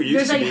 I think we used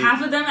There's, to like, be.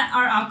 half of them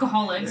are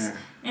alcoholics. Yeah.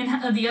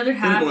 And the other I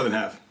think half... more than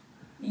half.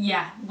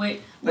 Yeah,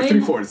 wait. Like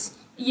wait, 3/4.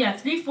 Yeah,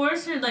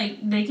 3/4 are,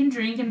 like, they can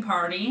drink and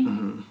party.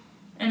 Mm-hmm.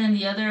 And then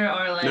the other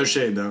are, like... No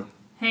shade, though.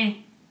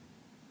 Hey,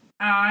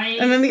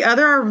 And then the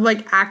other are,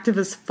 like, active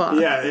as fuck.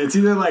 Yeah, it's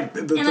either, like,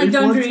 the And, like,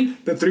 don't 3/4.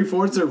 drink. The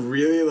 3/4 are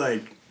really,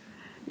 like,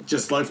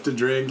 just like to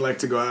drink, like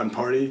to go out and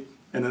party.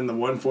 And then the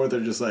 1/4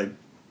 are just, like,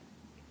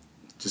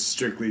 just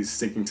strictly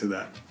sticking to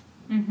that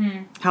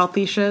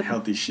Healthy shit.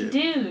 healthy shit.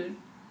 Dude.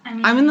 I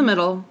mean, I'm in the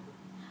middle.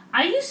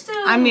 I used to...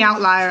 I'm the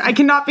outlier. I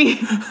cannot be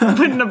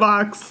put in a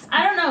box.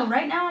 I don't know.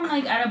 Right now I'm,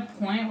 like, at a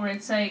point where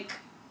it's, like,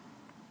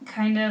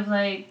 kind of,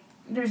 like,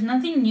 there's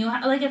nothing new.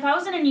 Like, if I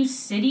was in a new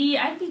city,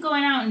 I'd be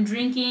going out and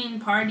drinking,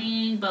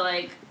 partying, but,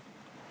 like,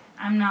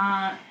 I'm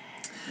not...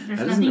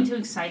 There's nothing too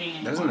exciting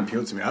anymore. That doesn't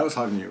appeal to me. I was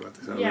talking to you about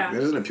this. Yeah. That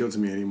doesn't appeal to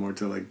me anymore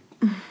to, like,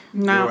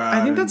 No, go out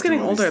I think that's and getting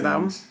do all these older, though.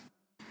 things.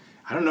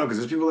 I don't know, because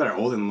there's people that are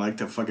old and like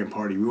to fucking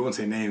party. We won't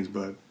say names,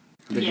 but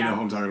I think you know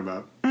who I'm talking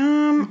about.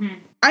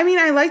 I mean,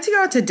 I like to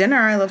go out to dinner.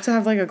 I love to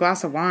have, like, a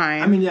glass of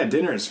wine. I mean, yeah,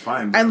 dinner is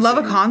fine. But I I'm love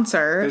a saying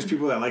concert. There's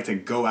people that like to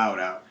go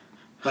out.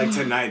 Like,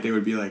 tonight, they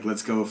would be like,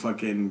 let's go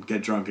fucking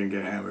get drunk and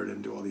get hammered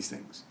and do all these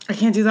things. I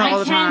can't do that all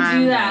the time. I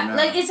can't do that. No.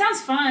 Like, it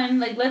sounds fun.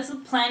 Like, let's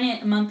plan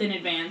it a month in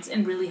advance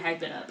and really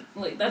hype it up.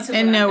 Like, that's what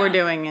And know we're I've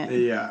done. doing it.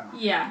 Yeah.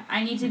 Yeah,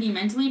 I need to be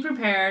mentally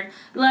prepared.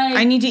 Like,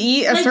 I need to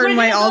eat a certain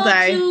way all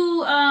day. We're gonna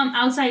go to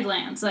outside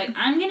lands. Like,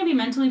 I'm gonna be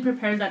mentally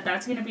prepared that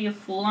that's gonna be a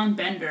full-on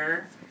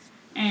bender,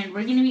 and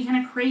we're gonna be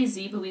kind of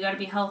crazy, but we gotta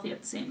be healthy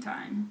at the same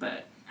time.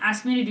 But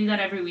ask me to do that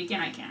every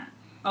weekend, I can't.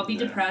 I'll be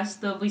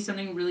depressed. There'll be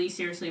something really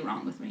seriously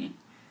wrong with me.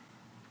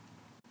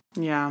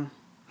 Yeah.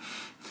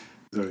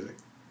 So he's like,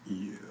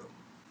 yeah.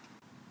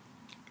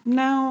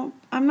 No,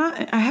 I'm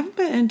not. I haven't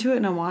been into it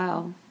in a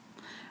while.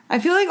 I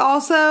feel like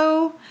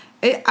also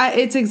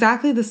it's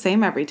exactly the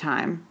same every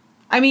time.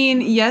 I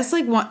mean, yes,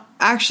 like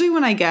actually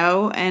when I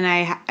go and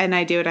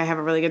I do it, I have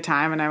a really good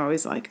time, and I'm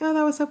always like, oh,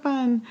 that was so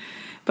fun.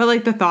 But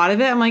like the thought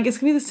of it, I'm like, it's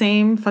gonna be the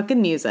same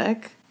fucking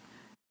music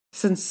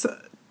since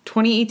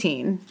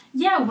 2018.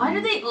 Yeah, why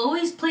do they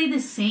always play the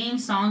same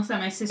songs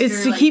that my sister?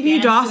 It's to keep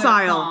you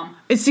docile.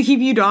 It's to keep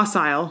you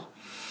docile.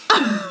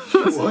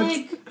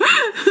 What?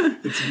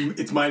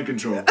 It's mind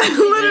control.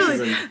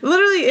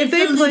 literally, if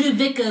they play,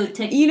 Ludovico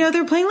technique. you know,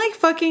 they're playing like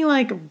fucking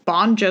like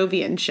Bon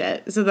Jovi and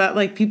shit, so that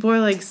like people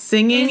are like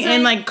singing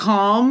and like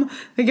calm.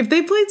 Like if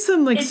they played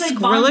some like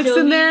Skrillex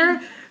in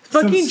there,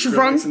 fucking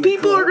drunk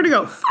people are gonna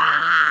go.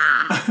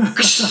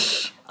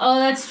 Oh,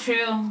 that's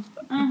true.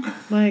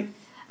 Like.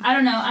 I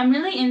don't know. I'm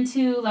really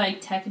into, like,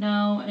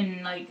 techno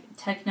and, like,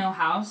 techno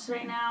house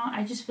right now.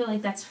 I just feel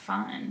like that's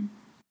fun.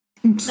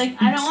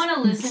 Like, I don't want to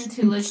listen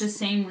to, like, the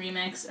same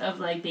remix of,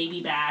 like,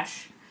 Baby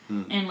Bash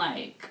and,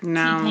 like,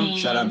 T-Pain.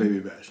 Shout out Baby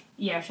Bash.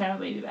 Yeah, shout out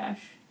Baby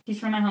Bash. He's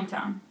from my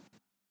hometown.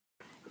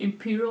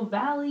 Imperial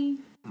Valley.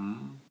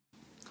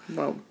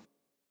 Whoa.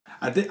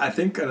 I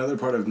think another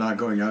part of not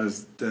going out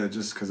is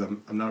just because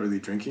I'm not really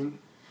drinking.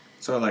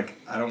 So, like,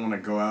 I don't want to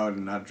go out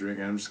and not drink.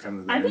 I'm just kind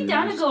of there. I'd be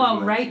down to go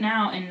out right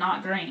now and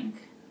not drink.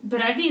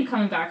 But I'd be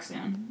coming back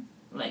soon.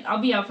 Like,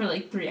 I'll be out for,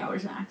 like, 3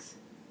 hours max.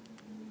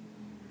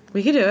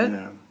 We could do it.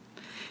 Yeah.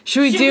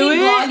 Should we do it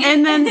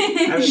and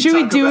then... should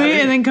we do it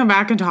and then come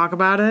back and talk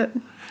about it?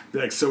 Be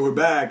like, so we're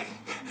back.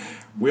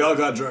 We all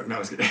got drunk. No, I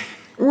was kidding.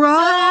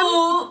 Run!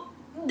 So,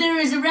 there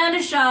is a round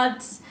of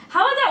shots.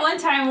 How about that one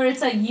time where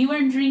it's like you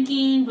weren't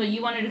drinking, but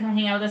you wanted to come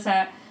hang out with us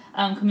at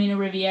Camino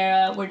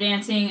Riviera? We're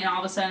dancing, and all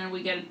of a sudden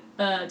we get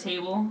a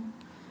table.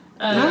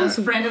 A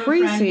friend of a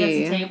friend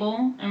gets a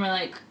table, and we're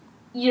like,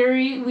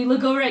 Yuri, we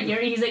look over at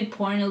Yuri, he's like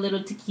pouring a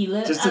little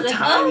tequila. Just a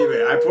tiny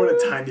bit. I poured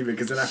a tiny bit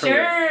because then I felt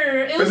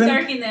it was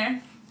dark in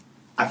there.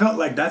 I felt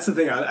like that's the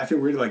thing. I feel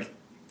weird. Like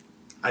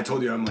I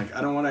told you, I'm like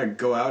I don't want to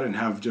go out and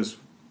have just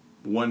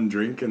one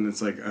drink, and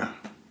it's like,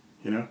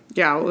 you know.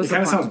 Yeah, it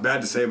kind of sounds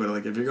bad to say, but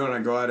like if you're going to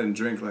go out and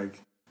drink,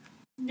 like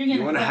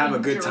you want to have a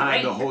good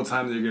time the whole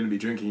time that you're going to be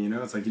drinking. You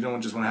know, it's like you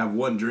don't just want to have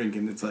one drink,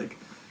 and it's like.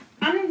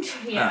 I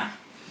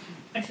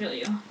feel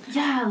you.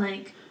 Yeah,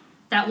 like.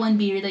 That one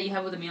beer that you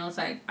have with a meal, it's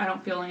like, I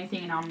don't feel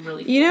anything and I'm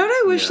really full. You know what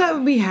I wish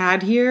that we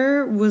had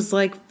here was,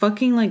 like,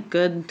 fucking, like,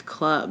 good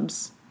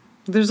clubs.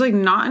 There's, like,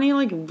 not any,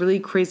 like, really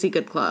crazy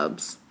good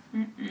clubs.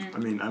 I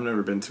mean, I've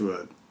never been to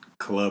a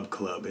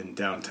club in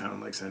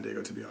downtown, like, San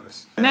Diego, to be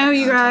honest. No,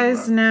 you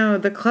guys, no.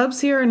 The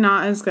clubs here are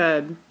not as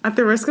good. At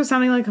the risk of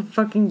sounding like a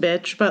fucking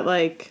bitch, but,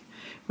 like,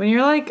 when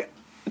you're, like,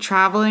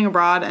 traveling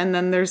abroad and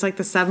then there's like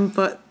the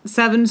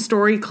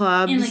 7-story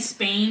clubs in like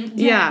Spain.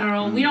 Yeah,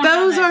 girl, we don't.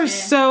 Those have that are shit.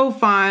 so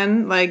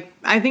fun. Like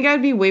I think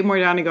I'd be way more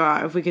down to go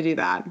out if we could do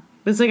that.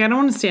 But it's like I don't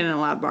want to stand in a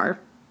loud bar.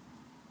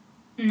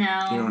 No. You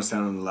don't want to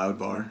stand in a loud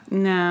bar?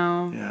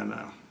 No. Yeah,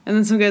 no. And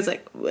then some guy's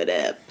like, "What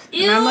up?"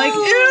 Ew! And I'm like,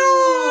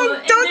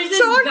 "Ew!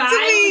 Don't talk to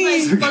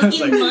me!" With, like,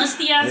 fucking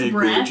musty ass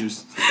breath.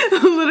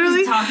 Literally,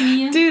 he's talking to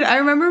you. Dude, I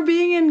remember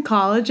being in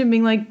college and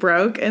being like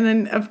broke, and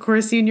then of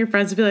course you and your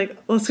friends would be like,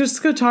 "Let's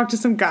just go talk to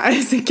some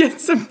guys and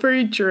get some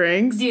free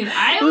drinks." Dude,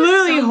 I was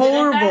literally so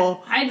horrible.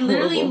 Good at that. I'd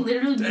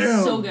literally be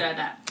so good at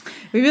that.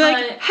 We'd be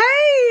like,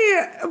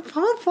 "Hey,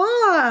 blah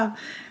blah,"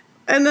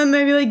 and then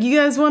they'd be like, "You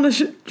guys want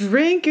to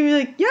drink?" And we'd be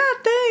like, "Yeah,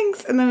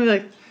 thanks." And then we'd be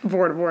like.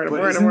 Abort.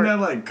 Isn't that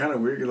like kind of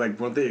weird? Like,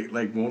 won't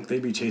they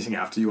be chasing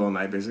after you all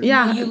night, basically?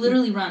 Yeah, no, you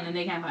literally run and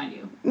they can't find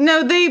you.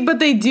 No,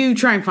 they do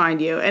try and find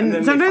you,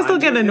 and sometimes they'll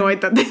get annoyed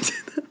that they do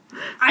that.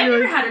 I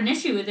never had an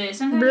issue with it.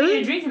 Sometimes I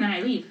get a drink and then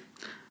I leave.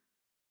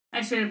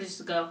 I straight up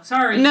just go.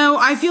 Sorry. No,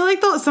 I feel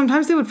like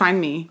sometimes they would find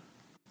me.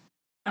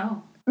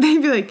 Oh.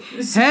 They'd be like,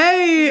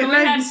 "Hey,"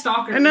 Someone had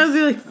stalkers. and I'd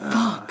be like,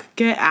 "Fuck,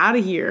 get out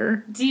of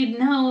here." Dude,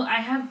 no, I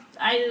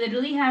I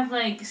literally have,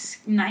 like,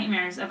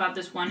 nightmares about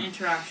this one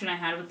interaction I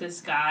had with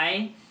this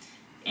guy.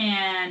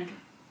 And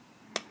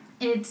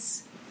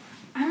it's...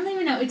 I don't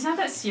even know. It's not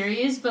that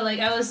serious, but, like,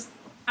 I was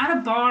at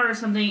a bar or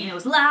something, and it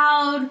was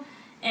loud.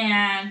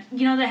 And,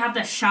 you know, they have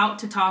to shout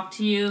to talk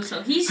to you.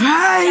 So he's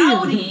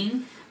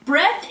shouting.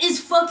 Breath is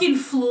fucking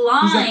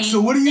flying. He's like,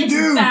 so what do you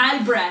do? It's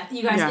bad breath,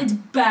 you guys. Yeah. It's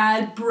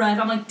bad breath.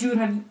 I'm like, dude,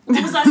 when was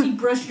the last time you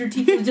brushed your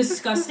teeth? It was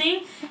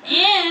disgusting.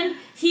 And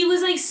he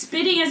was, like,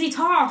 spitting as he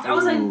talked. I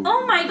was like,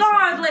 oh my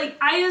god. Like,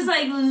 I was,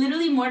 like,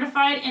 literally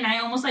mortified, and I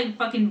almost, like,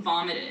 fucking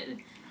vomited.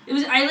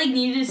 I, like,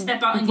 needed to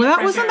step out and get that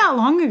fresh wasn't air. that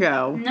long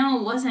ago. No,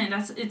 it wasn't.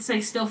 It's,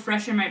 like, still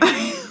fresh in my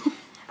brain.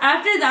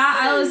 After that,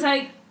 I was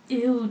like,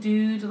 ew,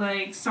 dude.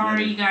 Like,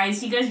 sorry, you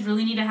guys. You guys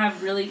really need to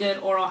have really good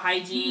oral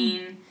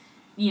hygiene.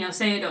 You know,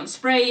 say don't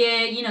spray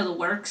it. You know, the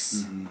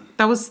works. Mm-hmm.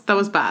 That was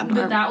bad.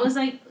 But that was,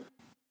 like,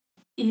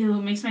 ew,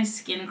 it makes my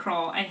skin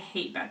crawl. I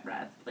hate bad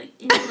breath. Like,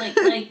 ew,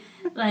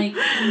 like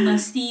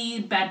musty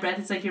bad breath.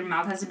 It's like your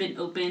mouth hasn't been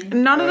opened.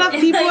 Not enough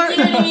people like, are... You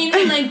know what I mean?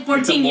 In, like,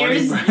 14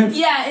 years. Breath.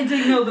 Yeah, it's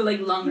like, no, but, like,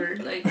 longer.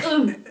 Like,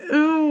 ooh.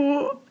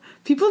 Ooh.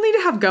 People need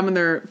to have gum in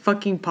their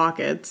fucking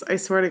pockets. I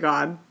swear to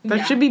God.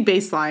 That should be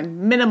baseline.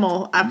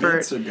 Minimal effort.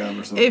 Mints or gum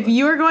or something. If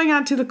you are going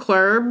out to the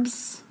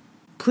clubs,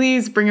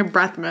 please bring a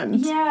breath mint.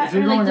 Yeah. If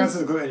you're going out to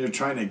the club and you're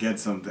trying to get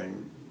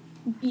something,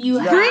 you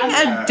bring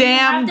a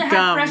damn you have to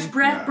gum. have fresh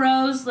breath,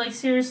 bros. Like,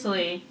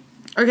 seriously.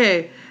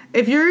 Okay.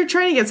 If you're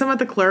trying to get someone at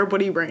the club,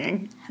 what are you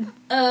bringing?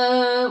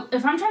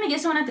 If I'm trying to get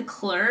someone at the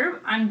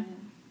club, I'm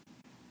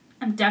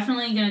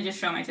definitely gonna just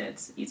show my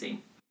tits.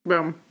 Easy.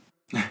 Boom.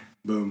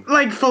 boom.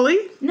 Like, fully?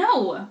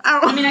 No. Oh.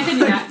 I mean, I could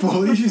do that.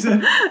 Fully, she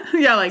said?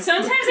 Yeah, like...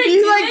 Sometimes I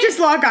you, do like, it. just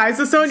lock eyes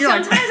with someone, you're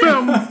like,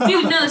 boom.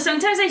 Dude, no,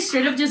 sometimes I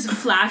straight up just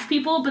flash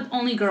people, but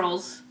only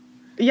girls.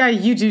 Yeah,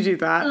 you do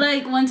that.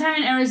 Like, one time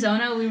in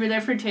Arizona, we were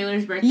there for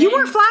Taylor's birthday. You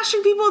were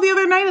flashing people the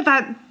other night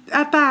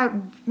at that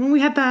when we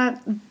had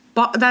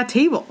that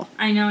table.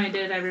 I know I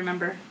did, I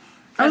remember.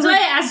 That's why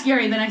I asked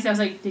Gary the next day, I was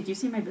like, did you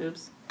see my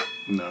boobs?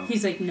 No.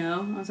 He's like,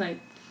 no. I was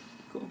like,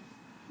 cool.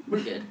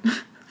 We're good.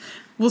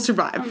 We'll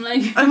survive. I'm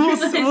like, and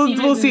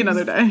we'll see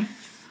another day.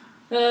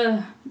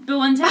 But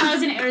one time I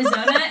was in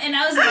Arizona, and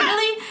I was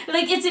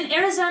literally, like, it's in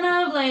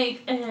Arizona,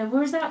 like,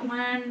 where's that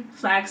one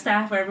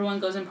Flagstaff where everyone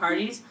goes and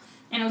parties?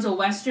 And it was a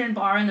Western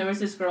bar, and there was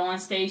this girl on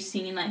stage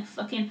singing, like,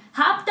 fucking,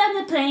 hopped on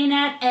the plane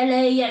at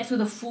LAX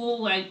with a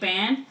full, like,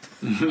 band.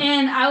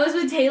 And I was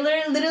with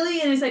Taylor,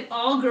 literally, and it's, like,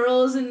 all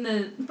girls in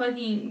the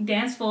fucking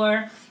dance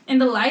floor,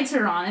 and the lights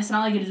are on. It's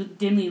not like a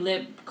dimly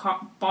lit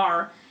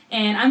bar.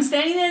 And I'm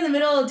standing there in the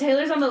middle,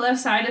 Taylor's on the left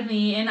side of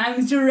me, and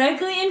I'm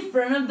directly in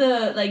front of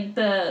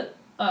the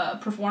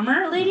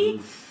performer lady.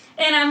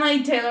 And I'm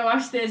like, Taylor,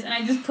 watch this. And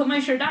I just put my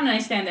shirt down, and I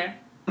stand there.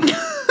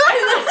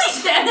 I literally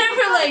stand there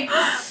for, like,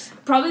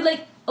 probably,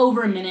 like,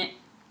 over a minute.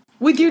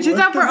 With your tits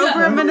out for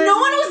over a minute? No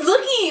one was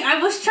looking. I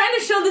was trying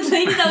to show the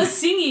lady that was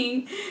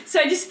singing. So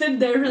I just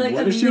stood there for, like,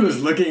 what if she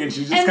was looking and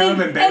she just kind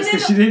of embarrassed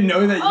because she didn't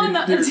know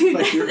that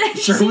your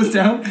shirt was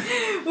down?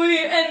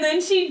 Wait, and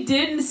then she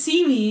didn't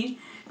see me.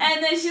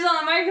 And then she's on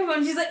the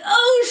microphone. She's like,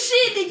 "Oh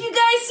shit! Did you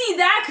guys see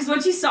that?" Because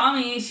when she saw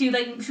me, she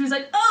was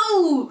like,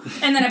 "Oh!"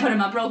 And then I put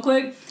him up real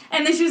quick.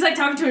 And then she was like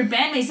talking to her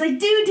bandmates, like,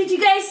 "Dude, did you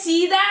guys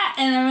see that?"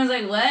 And everyone's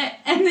like, "What?"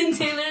 And then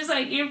Taylor's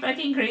like, "You're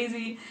fucking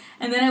crazy."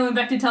 And then I went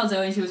back to tell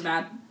Zoe, and she was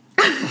mad.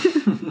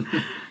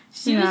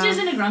 She was just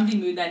in a grumpy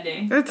mood that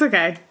day. It's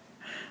okay.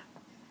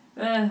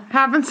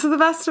 Happens to the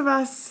best of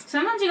us.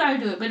 Sometimes you gotta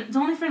do it, but it's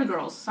only for the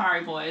girls.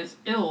 Sorry, boys.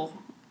 Ew.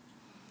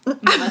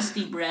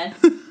 Musty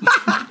breath.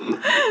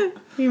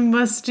 You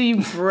musty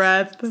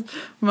breath,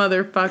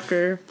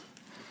 motherfucker.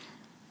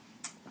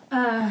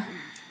 I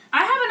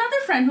have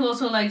another friend who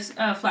also likes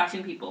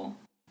flashing people.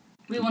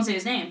 We won't say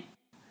his name.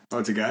 Oh,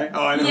 it's a guy?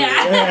 Oh, I know.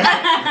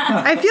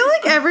 Yeah. I feel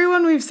like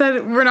everyone we've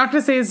said we're not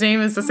going to say his name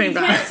is the same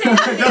guy.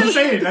 Don't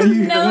say it.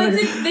 No,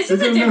 this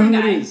is a different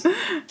guy.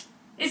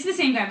 It's the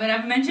same guy, but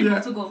I've mentioned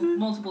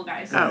multiple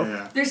guys. Oh.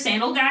 Yeah. There's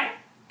Sandal Guy,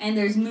 and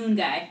there's Moon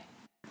Guy.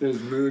 There's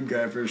Moon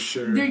Guy for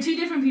sure. They're two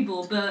different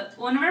people, but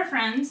one of our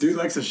friends... Dude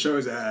likes to show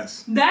his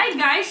ass. That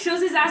guy shows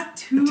his ass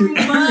too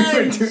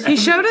much. He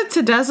showed it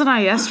to Des and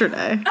I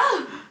yesterday.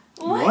 Oh,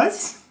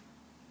 what?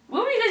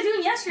 What were you guys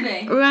doing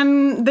yesterday?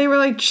 When they were,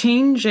 like,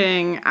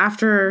 changing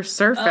after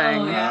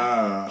surfing. Oh,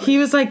 yeah. He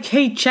was like,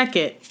 hey, check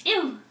it.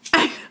 Ew.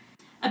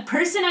 A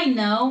person I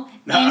know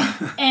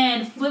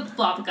and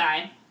Flip-Flop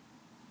Guy.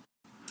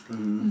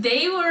 Mm.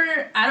 They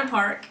were at a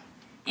park,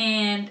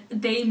 and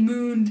they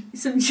mooned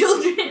some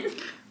children.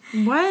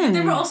 When?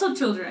 They were also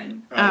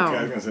children. Oh. Okay,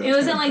 I was gonna say it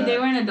wasn't like they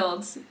weren't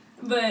adults,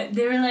 but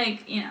they were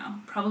like,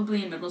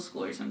 probably in middle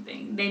school or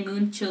something. They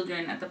mooned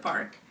children at the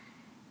park.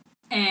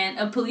 And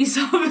a police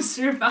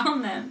officer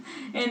found them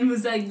and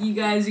was like, you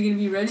guys are going to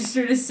be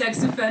registered as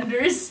sex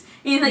offenders.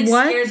 And he,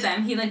 scared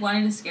them. He,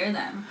 wanted to scare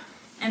them.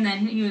 And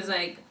then he was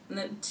like,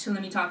 let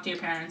me talk to your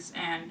parents.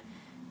 And,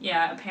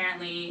 yeah,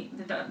 apparently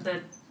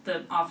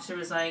the officer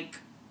was like,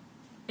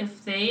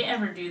 if they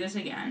ever do this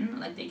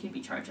again, they could be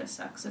charged as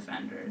sex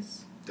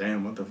offenders.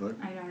 Damn, what the fuck?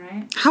 I know,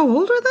 right? How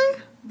old are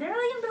they? They're,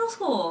 in middle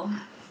school.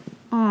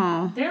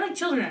 Oh. They're like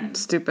children.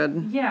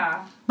 Stupid.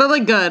 Yeah. But,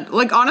 like, good.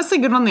 Like, honestly,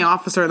 good on the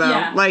officer, though.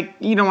 Yeah. Like,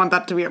 you don't want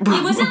that to be a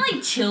problem. It wasn't,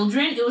 like,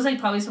 children. It was, like,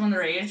 probably someone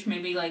their age.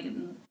 Maybe, like,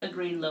 a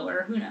grade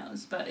lower. Who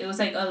knows? But it was,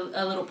 like,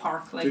 a little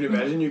park. Like, dude,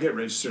 imagine you get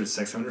registered as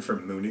sex offender for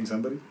mooning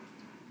somebody.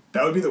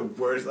 That would be the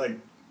worst, like...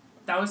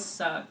 That would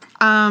suck.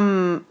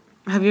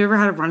 Have you ever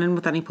had a run-in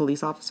with any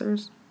police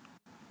officers?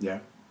 Yeah.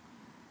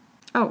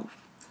 Oh.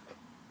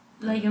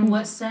 Like, in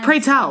what sense? Pray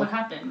tell. What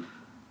happened?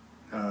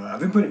 I've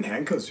been put in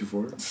handcuffs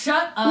before.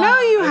 Shut up. No,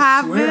 you I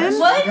haven't. swear.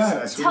 What? God,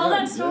 I swear Tell to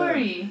God, that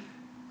story.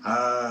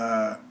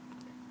 Yeah.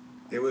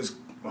 It was...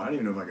 Well, I don't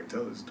even know if I can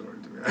tell this story,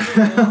 to be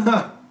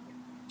honest.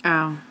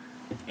 Oh.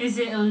 Is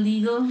it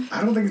illegal?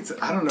 I don't think it's...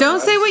 I don't know. Don't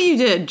say what you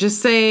did. Just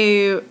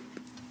say,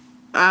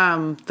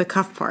 the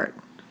cuff part.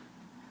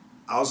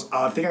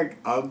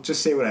 I'll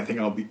just say what I think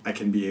I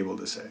can be able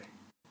to say.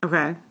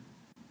 Okay.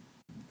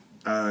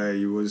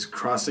 I was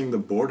crossing the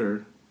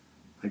border,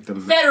 like the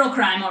Federal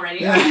crime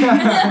already.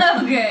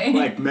 Okay.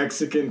 like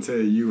Mexican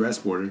to U.S.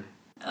 border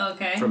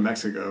Okay. from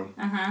Mexico.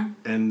 Uh-huh.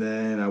 And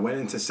then I went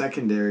into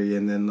secondary,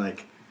 and then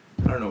like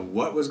I don't know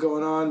what was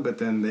going on, but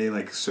then they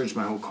like searched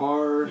my whole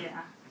car.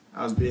 Yeah.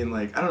 I was being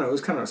like, I don't know, it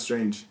was kind of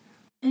strange.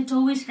 It's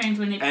always strange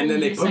when they pull And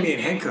then you they to put me in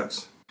secondary.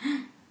 handcuffs.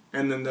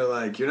 And then they're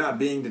like, you're not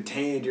being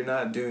detained, you're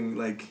not doing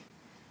like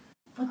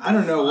What the I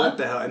don't know fuck? what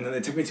the hell. And then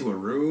they took me to a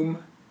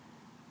room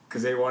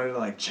because they wanted to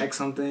like check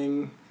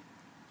something.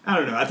 I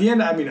don't know. At the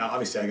end, I mean,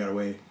 obviously I got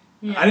away.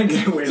 Yeah. I didn't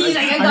get away. He's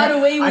like, I got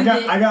away with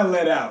it. I got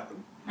let out.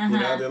 Uh-huh. You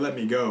know, they let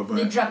me go.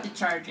 They But dropped the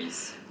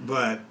charges.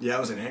 yeah, I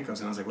was in handcuffs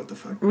and I was like, what the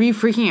fuck? Were you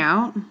freaking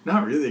out?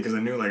 Not really, because I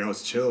knew like I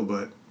was chill,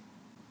 but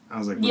I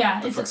was like,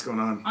 what the fuck's going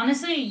on?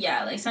 Honestly,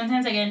 yeah, like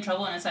sometimes I get in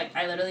trouble and it's like,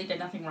 I literally did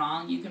nothing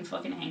wrong. You can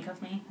fucking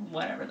handcuff me.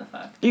 Whatever the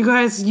fuck. You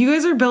guys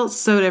are built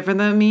so different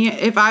than me.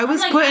 If I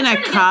was put in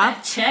a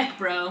cuff, check,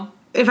 bro.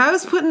 if I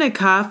was put in a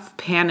cuff,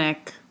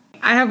 panic.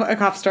 I have a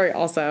cuff story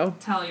also.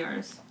 Tell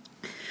yours.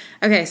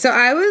 Okay, so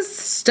I was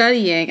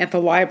studying at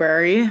the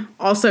library,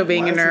 also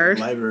being Why a is the nerd.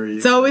 library?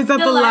 It's always at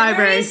the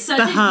library. is such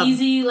the an hub.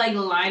 easy like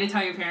lie to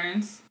tell your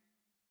parents.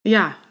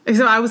 Yeah,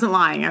 except I wasn't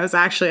lying. I was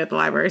actually at the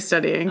library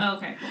studying. Oh,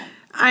 okay, cool.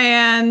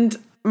 And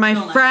my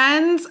Don't lie.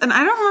 friends, and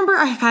I don't remember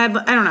if I had,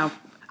 I don't know.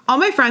 All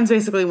my friends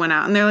basically went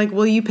out and they're like,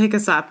 will you pick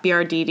us up,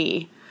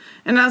 BRDD?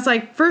 And I was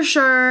like, for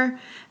sure.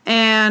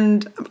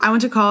 And I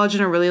went to college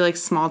in a really like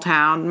small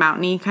town,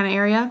 mountainy kind of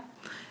area.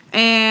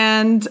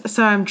 And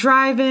so I'm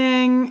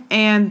driving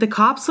and the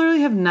cops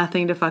literally have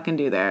nothing to fucking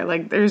do there.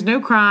 Like there's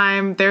no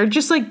crime. They're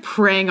just like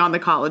preying on the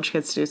college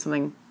kids to do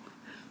something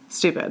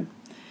stupid.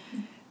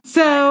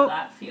 So,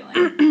 That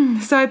feeling.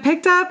 so I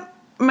picked up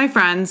my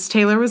friends.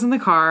 Taylor was in the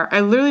car. I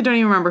literally don't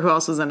even remember who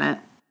else was in it.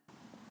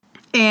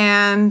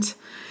 And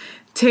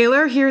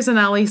Taylor hears an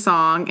Ellie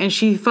song and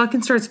she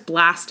fucking starts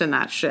blasting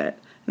that shit.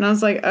 And I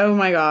was like, oh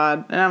my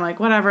God. And I'm like,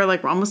 whatever,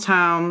 like we're almost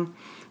home.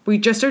 We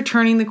just are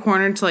turning the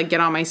corner to like get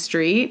on my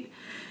street.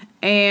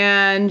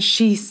 And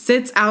she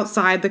sits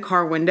outside the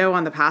car window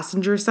on the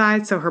passenger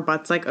side. So her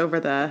butt's like over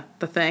the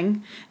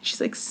thing. She's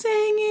like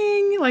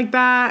singing like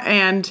that.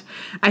 And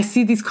I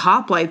see these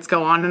cop lights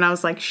go on and I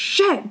was like,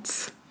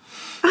 shit.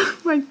 Oh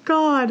my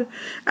God.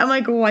 I'm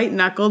like white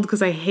knuckled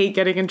because I hate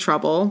getting in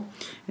trouble.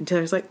 And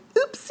Taylor's like,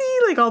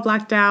 oopsie, like all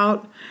blacked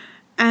out.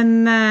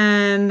 And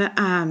then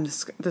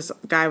this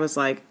guy was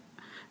like,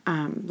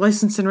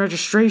 license and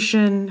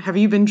registration. Have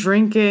you been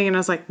drinking? And I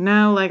was like,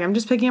 no, like I'm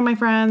just picking up my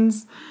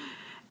friends.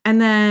 And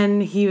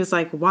then he was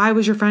like, why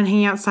was your friend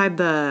hanging outside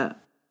the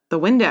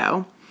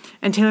window?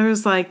 And Taylor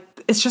was like,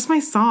 it's just my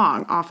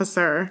song,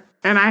 officer.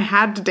 And I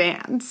had to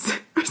dance.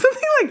 Or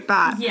something like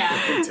that.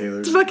 Yeah.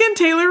 Taylor.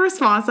 Taylor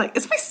responds like,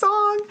 it's my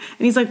song.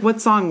 And he's like, what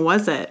song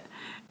was it?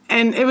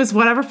 And it was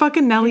whatever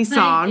fucking Nelly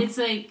song. It's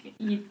like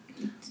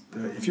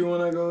If you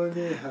want to go and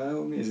get high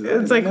with me, is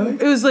that It's like,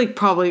 it was like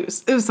probably,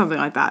 it was something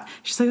like that.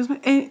 She's like, it was my,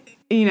 and,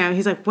 you know,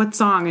 he's like, what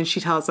song? And she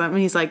tells him, and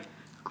he's like,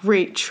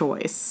 great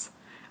choice.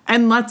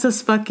 And lets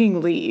us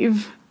fucking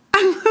leave.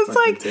 I was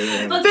like,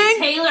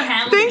 Taylor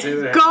Hamilton.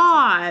 thank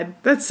God.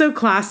 That's so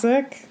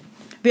classic.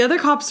 The other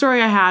cop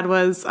story I had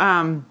was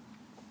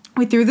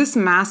we threw this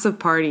massive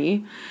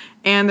party,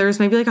 and there was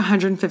maybe like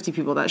 150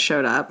 people that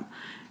showed up.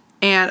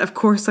 And of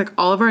course, like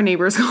all of our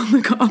neighbors called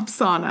the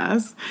cops on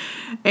us.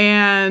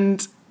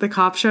 And the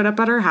cop showed up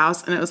at our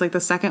house, and it was like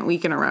the second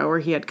week in a row where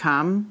he had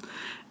come.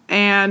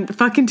 And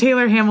fucking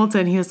Taylor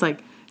Hamilton, he was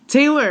like,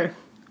 Taylor,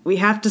 we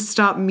have to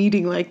stop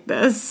meeting like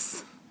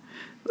this.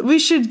 We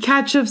should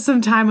catch up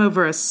sometime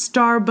over a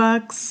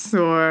Starbucks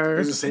or... It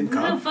was the same He's a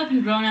cop.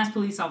 fucking grown-ass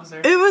police officer.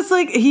 It was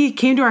like, he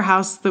came to our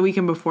house the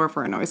weekend before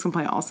for a noise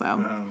complaint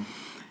also.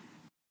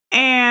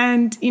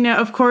 And, you know,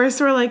 of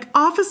course, we're like,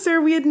 officer,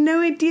 we had no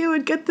idea it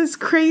would get this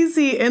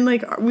crazy. And,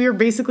 like, we were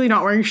basically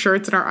not wearing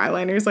shirts and our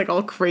eyeliners, like,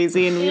 all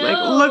crazy. And we, like,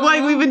 look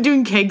like we've been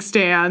doing cake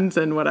stands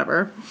and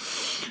whatever.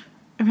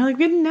 And we're like,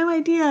 we had no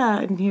idea.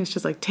 And he was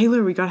just like,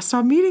 Taylor, we gotta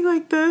stop meeting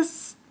like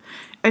this.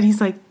 And he's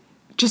like,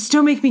 just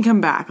don't make me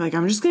come back. Like,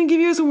 I'm just gonna give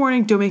you as a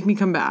warning, don't make me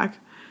come back.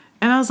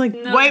 And I was like,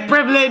 white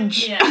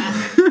privilege. Yeah.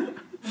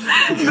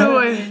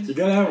 You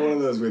gotta have one of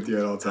those with you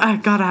at all times. I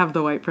gotta have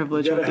the white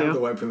privilege You with gotta have the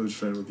you. white privilege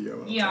friend with you at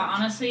all Yeah, times.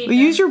 honestly. Well,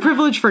 use your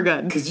privilege for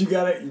good. Because you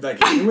gotta,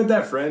 like, if you're with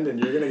that friend and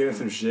you're gonna get in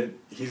some shit,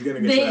 he's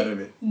gonna get you out of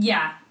it.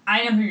 Yeah,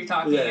 I know who you're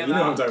talking about. Yeah, you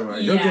know what I'm talking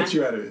about. He'll get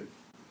you out of it.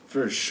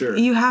 For sure.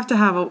 You have to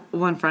have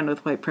one friend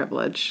with white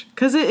privilege.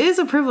 Because it is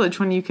a privilege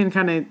when you can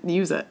kind of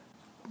use it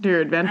to your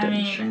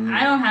advantage. I mean,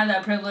 I don't have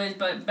that privilege,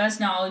 but best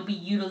now I would be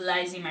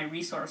utilizing my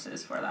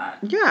resources for that.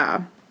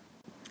 Yeah.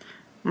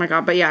 Oh my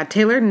god, but yeah,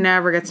 Taylor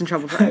never gets in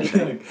trouble for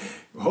anything.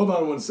 Hold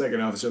on 1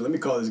 second, officer. Let me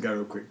call this guy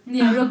real quick.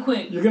 Yeah, real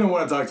quick. You're gonna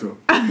want to talk to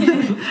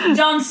him.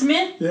 John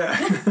Smith?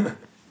 Yeah.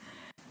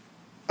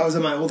 I was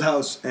at my old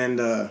house, and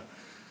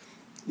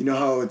you know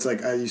how it's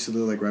like I used to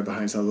live like right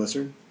behind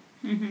Southwestern?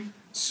 Mm-hmm.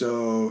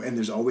 So, and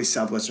there's always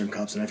Southwestern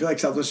cops, and I feel like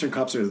Southwestern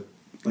cops are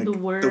like the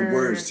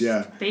worst,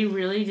 yeah. They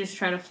really just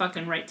try to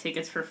fucking write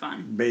tickets for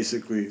fun.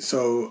 Basically.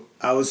 So,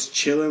 I was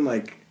chilling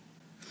like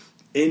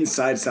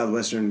inside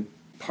Southwestern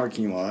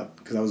parking lot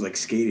because I was like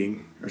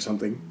skating or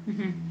something.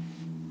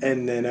 Mm-hmm.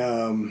 And then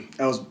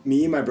I was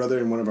me, my brother,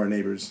 and one of our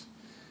neighbors.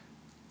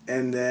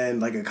 And then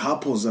like a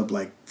cop pulls up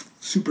like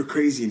super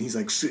crazy, and he's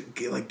like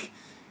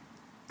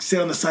sit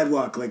on the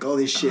sidewalk, like all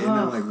this shit. And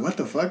I'm like, what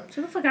the fuck?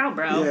 Chill the fuck out,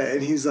 bro. Yeah,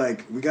 and he's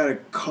like, we gotta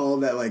call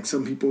that like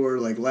some people are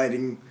like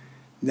lighting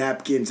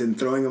napkins and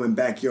throwing them in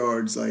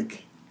backyards,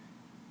 like,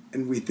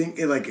 and we think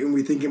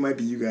it might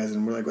be you guys,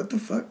 and we're like, what the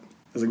fuck?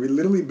 I was like, we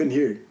literally been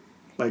here,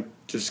 like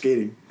just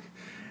skating.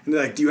 And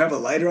they're like, do you have a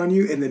lighter on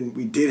you? And then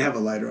we did have a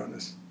lighter on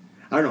us.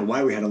 I don't know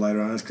why we had a lighter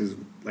on us, because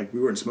like we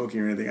weren't smoking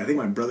or anything. I think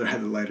my brother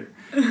had the lighter.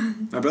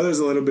 My brother's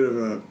a little bit of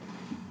a...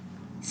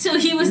 So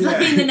he was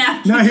lighting the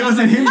napkins. No, it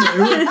wasn't him.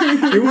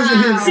 It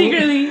wasn't him.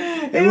 Secretly.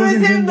 It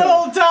was him the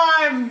whole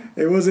time.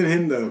 It wasn't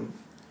him though.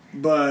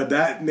 But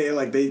that made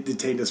like they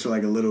detained us for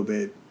like a little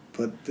bit.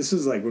 But this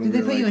was like when Did we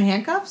they put you in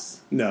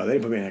handcuffs? No, they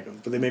didn't put me in handcuffs.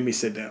 But they made me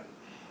sit down.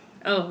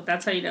 Oh,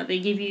 that's how you know. They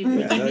give you,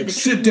 Like,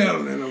 sit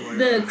down. And I'm like,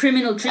 the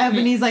criminal treatment.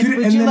 Ebony's like, Dude,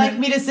 would and you then like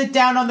me to sit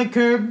down on the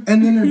curb?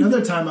 And then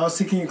another time I was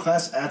taking a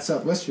class at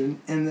Southwestern,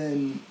 and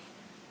then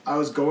I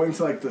was going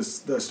to like the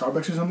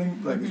Starbucks or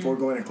something like before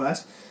going to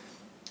class,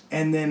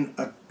 and then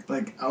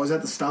I was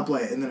at the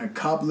stoplight, and then a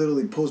cop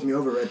literally pulls me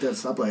over right there at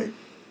the stoplight.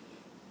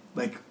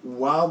 Like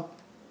while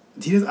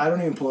he does, I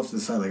don't even pull off to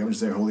the side. Like I'm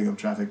just there holding up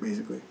traffic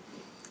basically,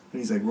 and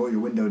he's like, roll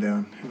your window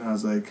down, and I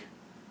was like,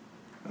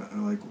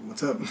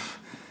 what's up?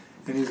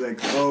 And he's like,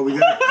 oh, we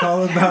got a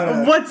call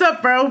about What's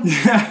up, bro?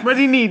 Yeah. What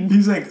do you need?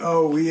 He's like,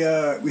 oh, we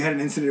had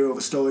an incident of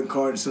a stolen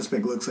car, and the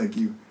suspect looks like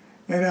you.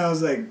 And I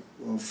was like,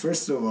 well,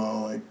 first of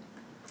all, like...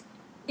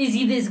 Is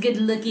he this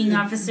good-looking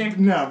officer?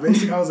 No,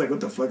 basically, I was like, what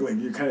the fuck? Like,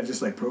 you're kind of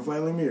just, like,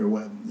 profiling me, or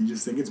what? You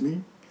just think it's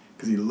me?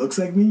 Because he looks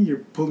like me? You're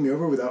pulling me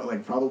over without,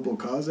 like, probable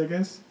cause, I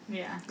guess?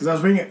 Yeah. Because I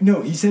was wearing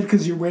No, he said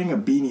because you're wearing a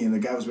beanie, and the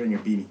guy was wearing a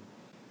beanie.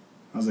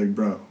 I was like,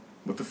 bro,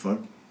 what the fuck?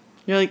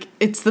 You're like,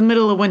 it's the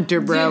middle of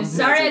winter, bro. Dude,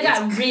 sorry I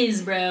got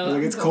riz, bro. I was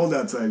like, it's cold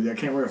outside. I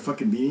can't wear a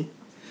fucking beanie.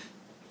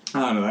 I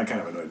don't know, that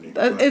kind of annoyed me.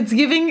 It's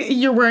giving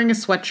you're wearing a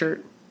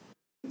sweatshirt.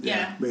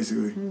 Yeah.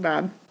 Basically.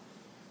 Bad.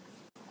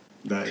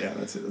 That's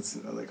it. That's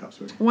another cop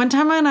story. One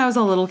time when I was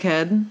a little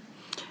kid,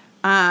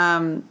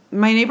 my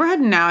neighborhood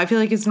now, I feel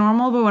like it's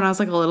normal, but when I was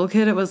like a little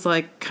kid, it was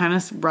like kind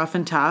of rough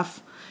and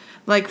tough.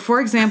 Like,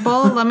 for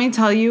example, let me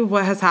tell you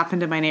what has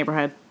happened in my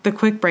neighborhood. The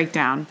quick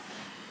breakdown.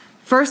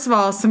 First of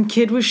all, some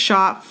kid was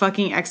shot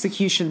fucking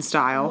execution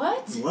style.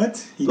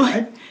 What? He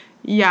died?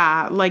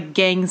 Yeah, like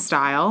gang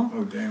style.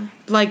 Oh, damn.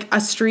 Like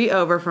a street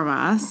over from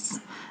us.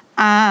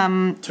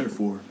 Turf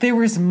war. There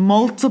was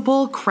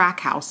multiple crack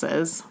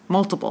houses.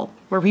 Multiple.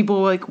 Where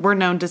people like were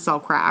known to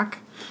sell crack.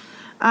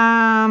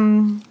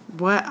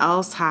 What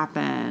else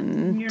happened?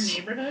 In your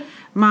neighborhood?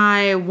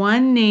 My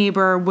one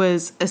neighbor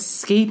was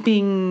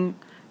escaping.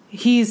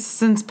 He's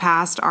since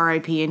passed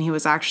RIP, and he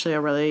was actually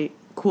a really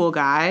cool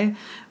guy.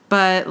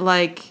 But,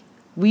 like,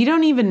 we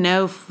don't even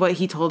know if what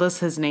he told us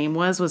his name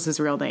was his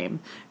real name.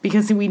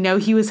 Because we know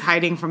he was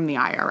hiding from the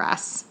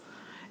IRS.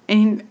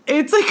 And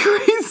it's, like,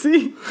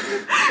 crazy.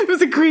 It was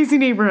a crazy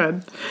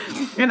neighborhood.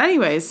 And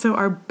anyways, so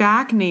our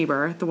back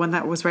neighbor, the one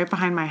that was right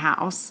behind my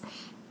house,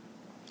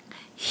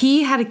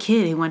 he had a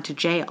kid who went to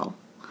jail.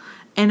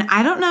 And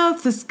I don't know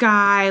if this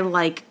guy,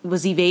 like,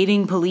 was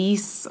evading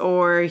police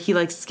or he,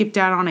 like, skipped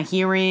out on a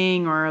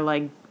hearing or,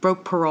 like,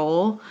 broke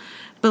parole.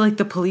 But, like,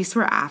 the police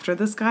were after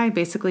this guy,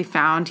 basically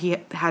found he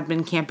had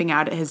been camping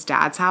out at his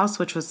dad's house,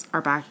 which was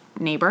our back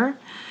neighbor.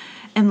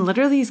 And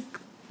literally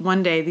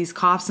one day, these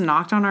cops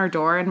knocked on our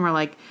door and were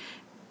like,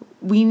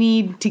 we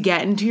need to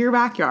get into your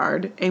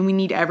backyard and we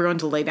need everyone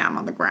to lay down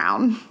on the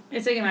ground.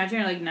 It's like, imagine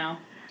you're like, no.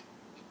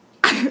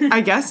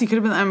 I guess you could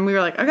have been, and we were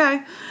like,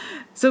 okay.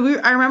 So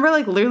I remember,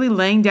 like, literally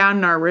laying down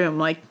in our room,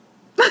 like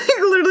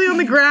literally on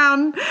the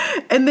ground,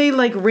 and they,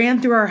 like,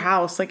 ran through our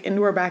house, like,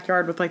 into our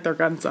backyard with, like, their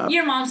guns up.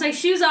 Your mom's like,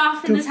 shoes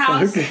off in this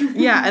house.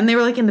 Yeah, and they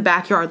were, like, in the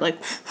backyard,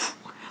 like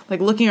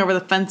looking over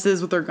the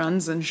fences with their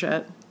guns and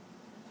shit.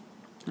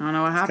 I don't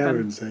know what happened. Kind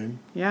of insane.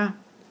 Yeah.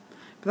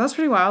 But that was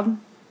pretty wild.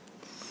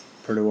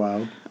 Pretty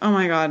wild. Oh,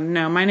 my God.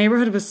 No, my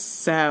neighborhood was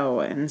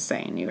so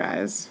insane, you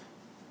guys.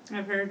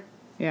 I've heard.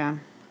 Yeah.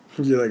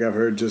 You're like, I've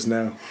heard just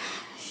now.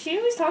 She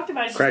always talked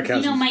about it. Crack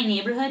houses. My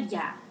neighborhood,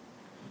 yeah.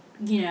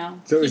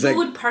 So it was people like,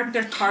 would park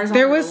their cars on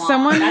There the was lawn.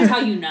 someone- That's how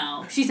you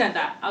know. She said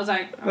that. I was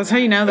like... That's how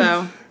you know,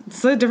 though.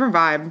 It's a different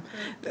vibe.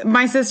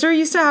 My sister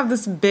used to have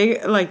this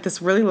big, like,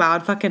 this really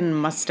loud fucking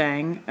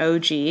Mustang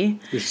OG.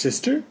 your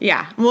sister?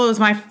 Yeah. Well, it was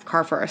my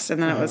car first,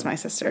 and then it was my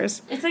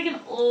sister's. It's like an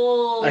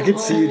old... I could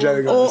see you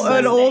driving a An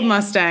Mustang. old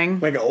Mustang.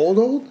 Like an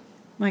old?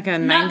 Like a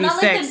Not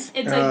 96. like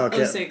it's like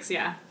okay. 06,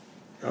 yeah.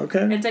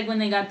 Okay. It's like when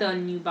they got the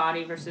new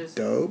body versus...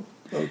 Dope.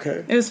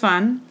 Okay. It was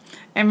fun.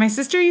 And my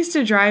sister used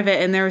to drive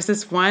it, and there was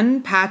this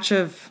one patch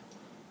of,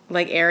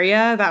 like,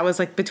 area that was,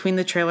 like, between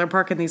the trailer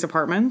park and these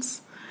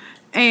apartments.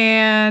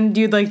 And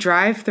you'd, like,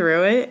 drive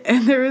through it,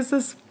 and there was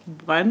this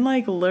one,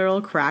 like,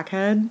 literal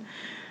crackhead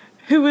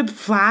who would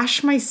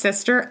flash my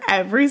sister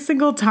every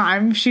single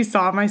time she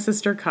saw my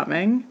sister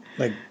coming.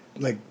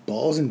 Like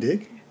balls and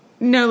dick?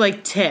 No,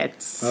 like,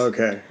 tits.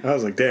 Okay. I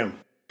was like, damn.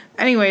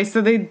 Anyway,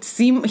 so they'd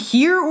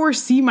hear or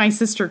see my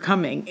sister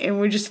coming, and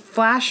would just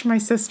flash my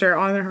sister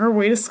on her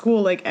way to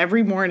school, like,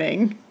 every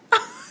morning.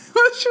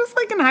 She was,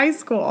 like, in high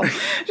school.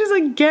 She's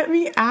like, get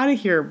me out of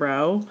here,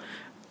 bro.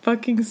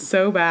 Fucking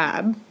so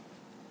bad.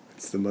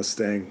 It's the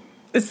Mustang.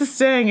 It's the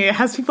Stang. It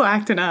has people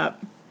acting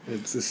up.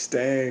 It's the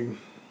Stang.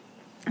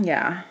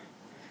 Yeah.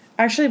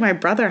 Actually, my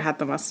brother had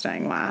the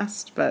Mustang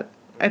last, but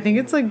I think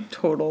it's, like,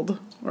 totaled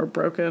or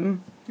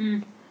broken.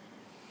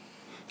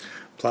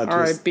 Plot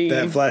twist. R.I.P.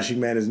 That flashing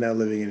man is now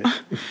living in it.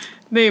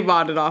 They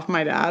bought it off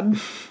my dad.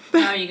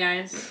 Oh, you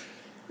guys.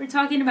 We're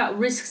talking about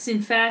risks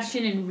in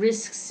fashion and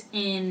risks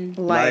in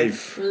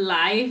Life.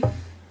 life.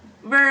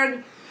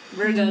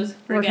 Virgos.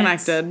 We're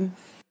connected.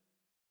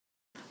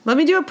 Let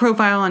me do a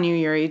profile on you,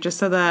 Yuri, just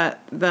so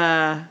that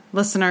the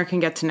listener can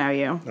get to know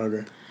you.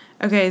 Okay.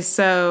 Okay,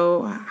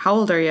 so how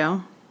old are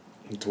you?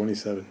 I'm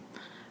 27.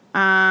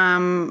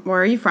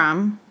 Where are you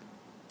from?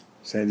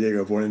 San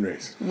Diego, born and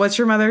raised. What's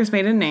your mother's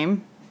maiden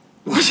name?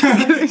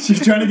 She's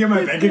trying to get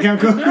my bank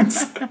account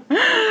codes?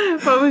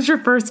 What was your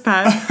first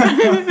pet?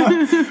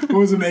 What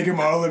was the make and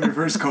model of your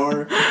first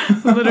car?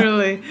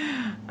 Literally.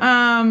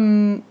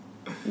 No,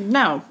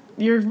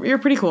 you're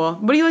pretty cool.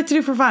 What do you like to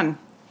do for fun?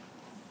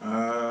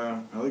 I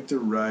like to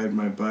ride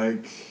my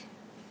bike.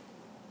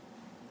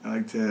 I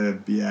like to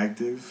be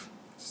active.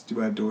 Just do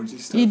outdoorsy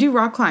stuff. You do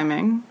rock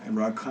climbing. I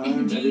rock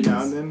climb every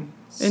now and then.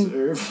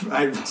 Surf.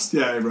 I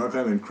rock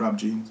climb in crop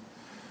jeans.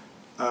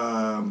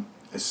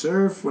 I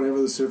surf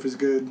whenever the surf is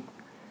good.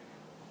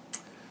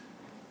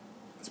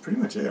 That's pretty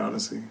much it,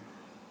 honestly.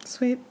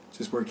 Sweet.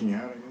 Just working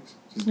out, I guess.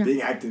 Just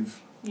being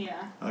active.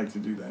 Yeah. I like to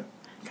do that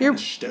kind You're- of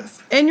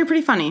stuff. And you're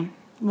pretty funny.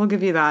 We'll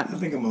give you that. I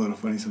think I'm a little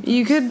funny sometimes.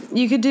 You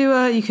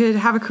could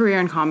have a career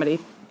in comedy.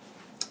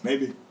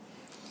 Maybe.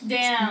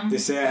 Damn. They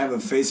say I have a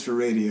face for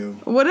radio.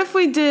 What if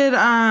we did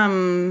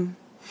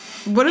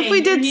what if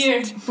we did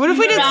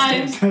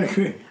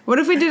Exactly. what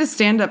if we did a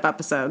stand-up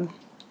episode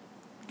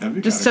That'd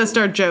be just to kinda cool.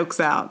 start jokes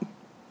out?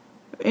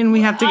 And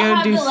we have to I'll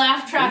go do have the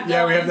laugh track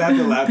Yeah, we going. have to have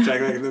the laugh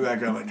track like in the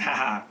background, like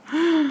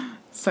haha.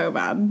 so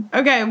bad.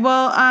 Okay,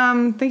 well,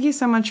 thank you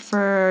so much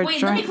for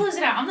Wait, let me close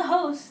it out. I'm the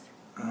host.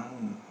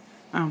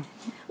 Oh.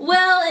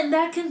 Well, and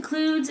that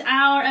concludes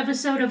our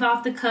episode of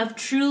Off the Cuff,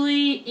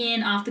 truly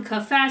in off the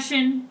cuff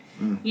fashion.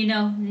 You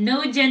know,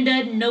 no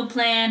agenda, no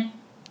plan,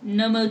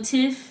 no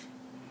motif.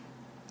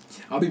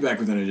 I'll be back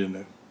with an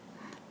agenda.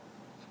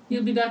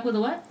 You'll be back with a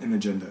what? An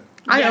agenda.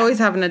 I Yeah. always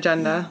have an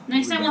agenda.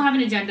 Next time we'll have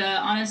an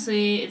agenda.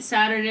 Honestly, it's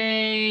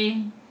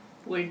Saturday.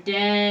 We're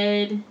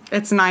dead.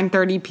 It's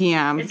 9:30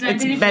 p.m. It's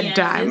 9:30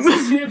 bedtime.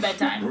 It's true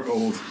bedtime. We're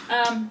old.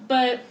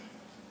 But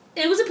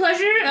it was a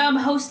pleasure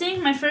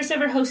hosting my first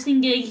ever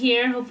hosting gig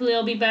here. Hopefully,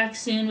 I'll be back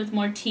soon with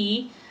more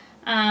tea.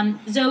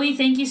 Zoe,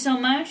 thank you so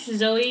much.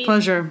 Zoe,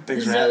 Pleasure.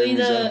 Thanks for Zoe, having me,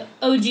 the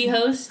Zoe. OG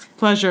host.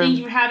 Pleasure. Thank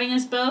you for having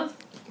us both.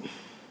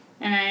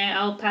 And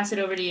I'll pass it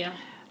over to you.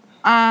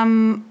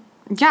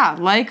 Yeah,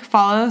 like,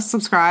 follow,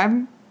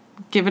 subscribe,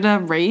 give it a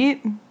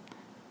rate.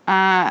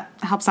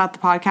 Helps out the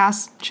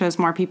podcast, shows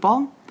more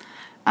people.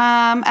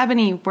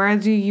 Ebony, where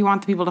do you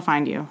want the people to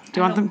find you? Do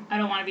you want them? I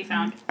don't want to be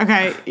found.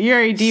 Okay,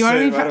 Yuri, do you want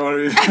to be I don't found?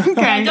 want to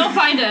be. Yeah, Okay. don't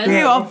find us.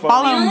 Okay, well, don't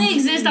follow We follow, only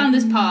exist on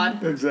this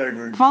pod.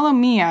 Exactly. follow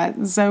me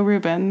at Zoe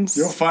Rubens.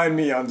 You'll find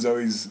me on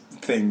Zoe's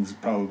things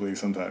probably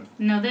sometime.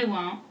 No, they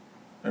won't.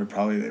 Or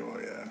probably they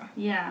will, yeah.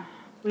 Yeah.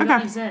 We Okay.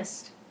 don't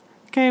exist.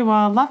 Okay,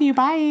 well, love you,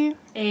 bye.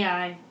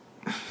 AI.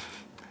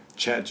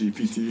 Chat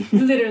GPT.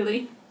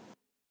 Literally.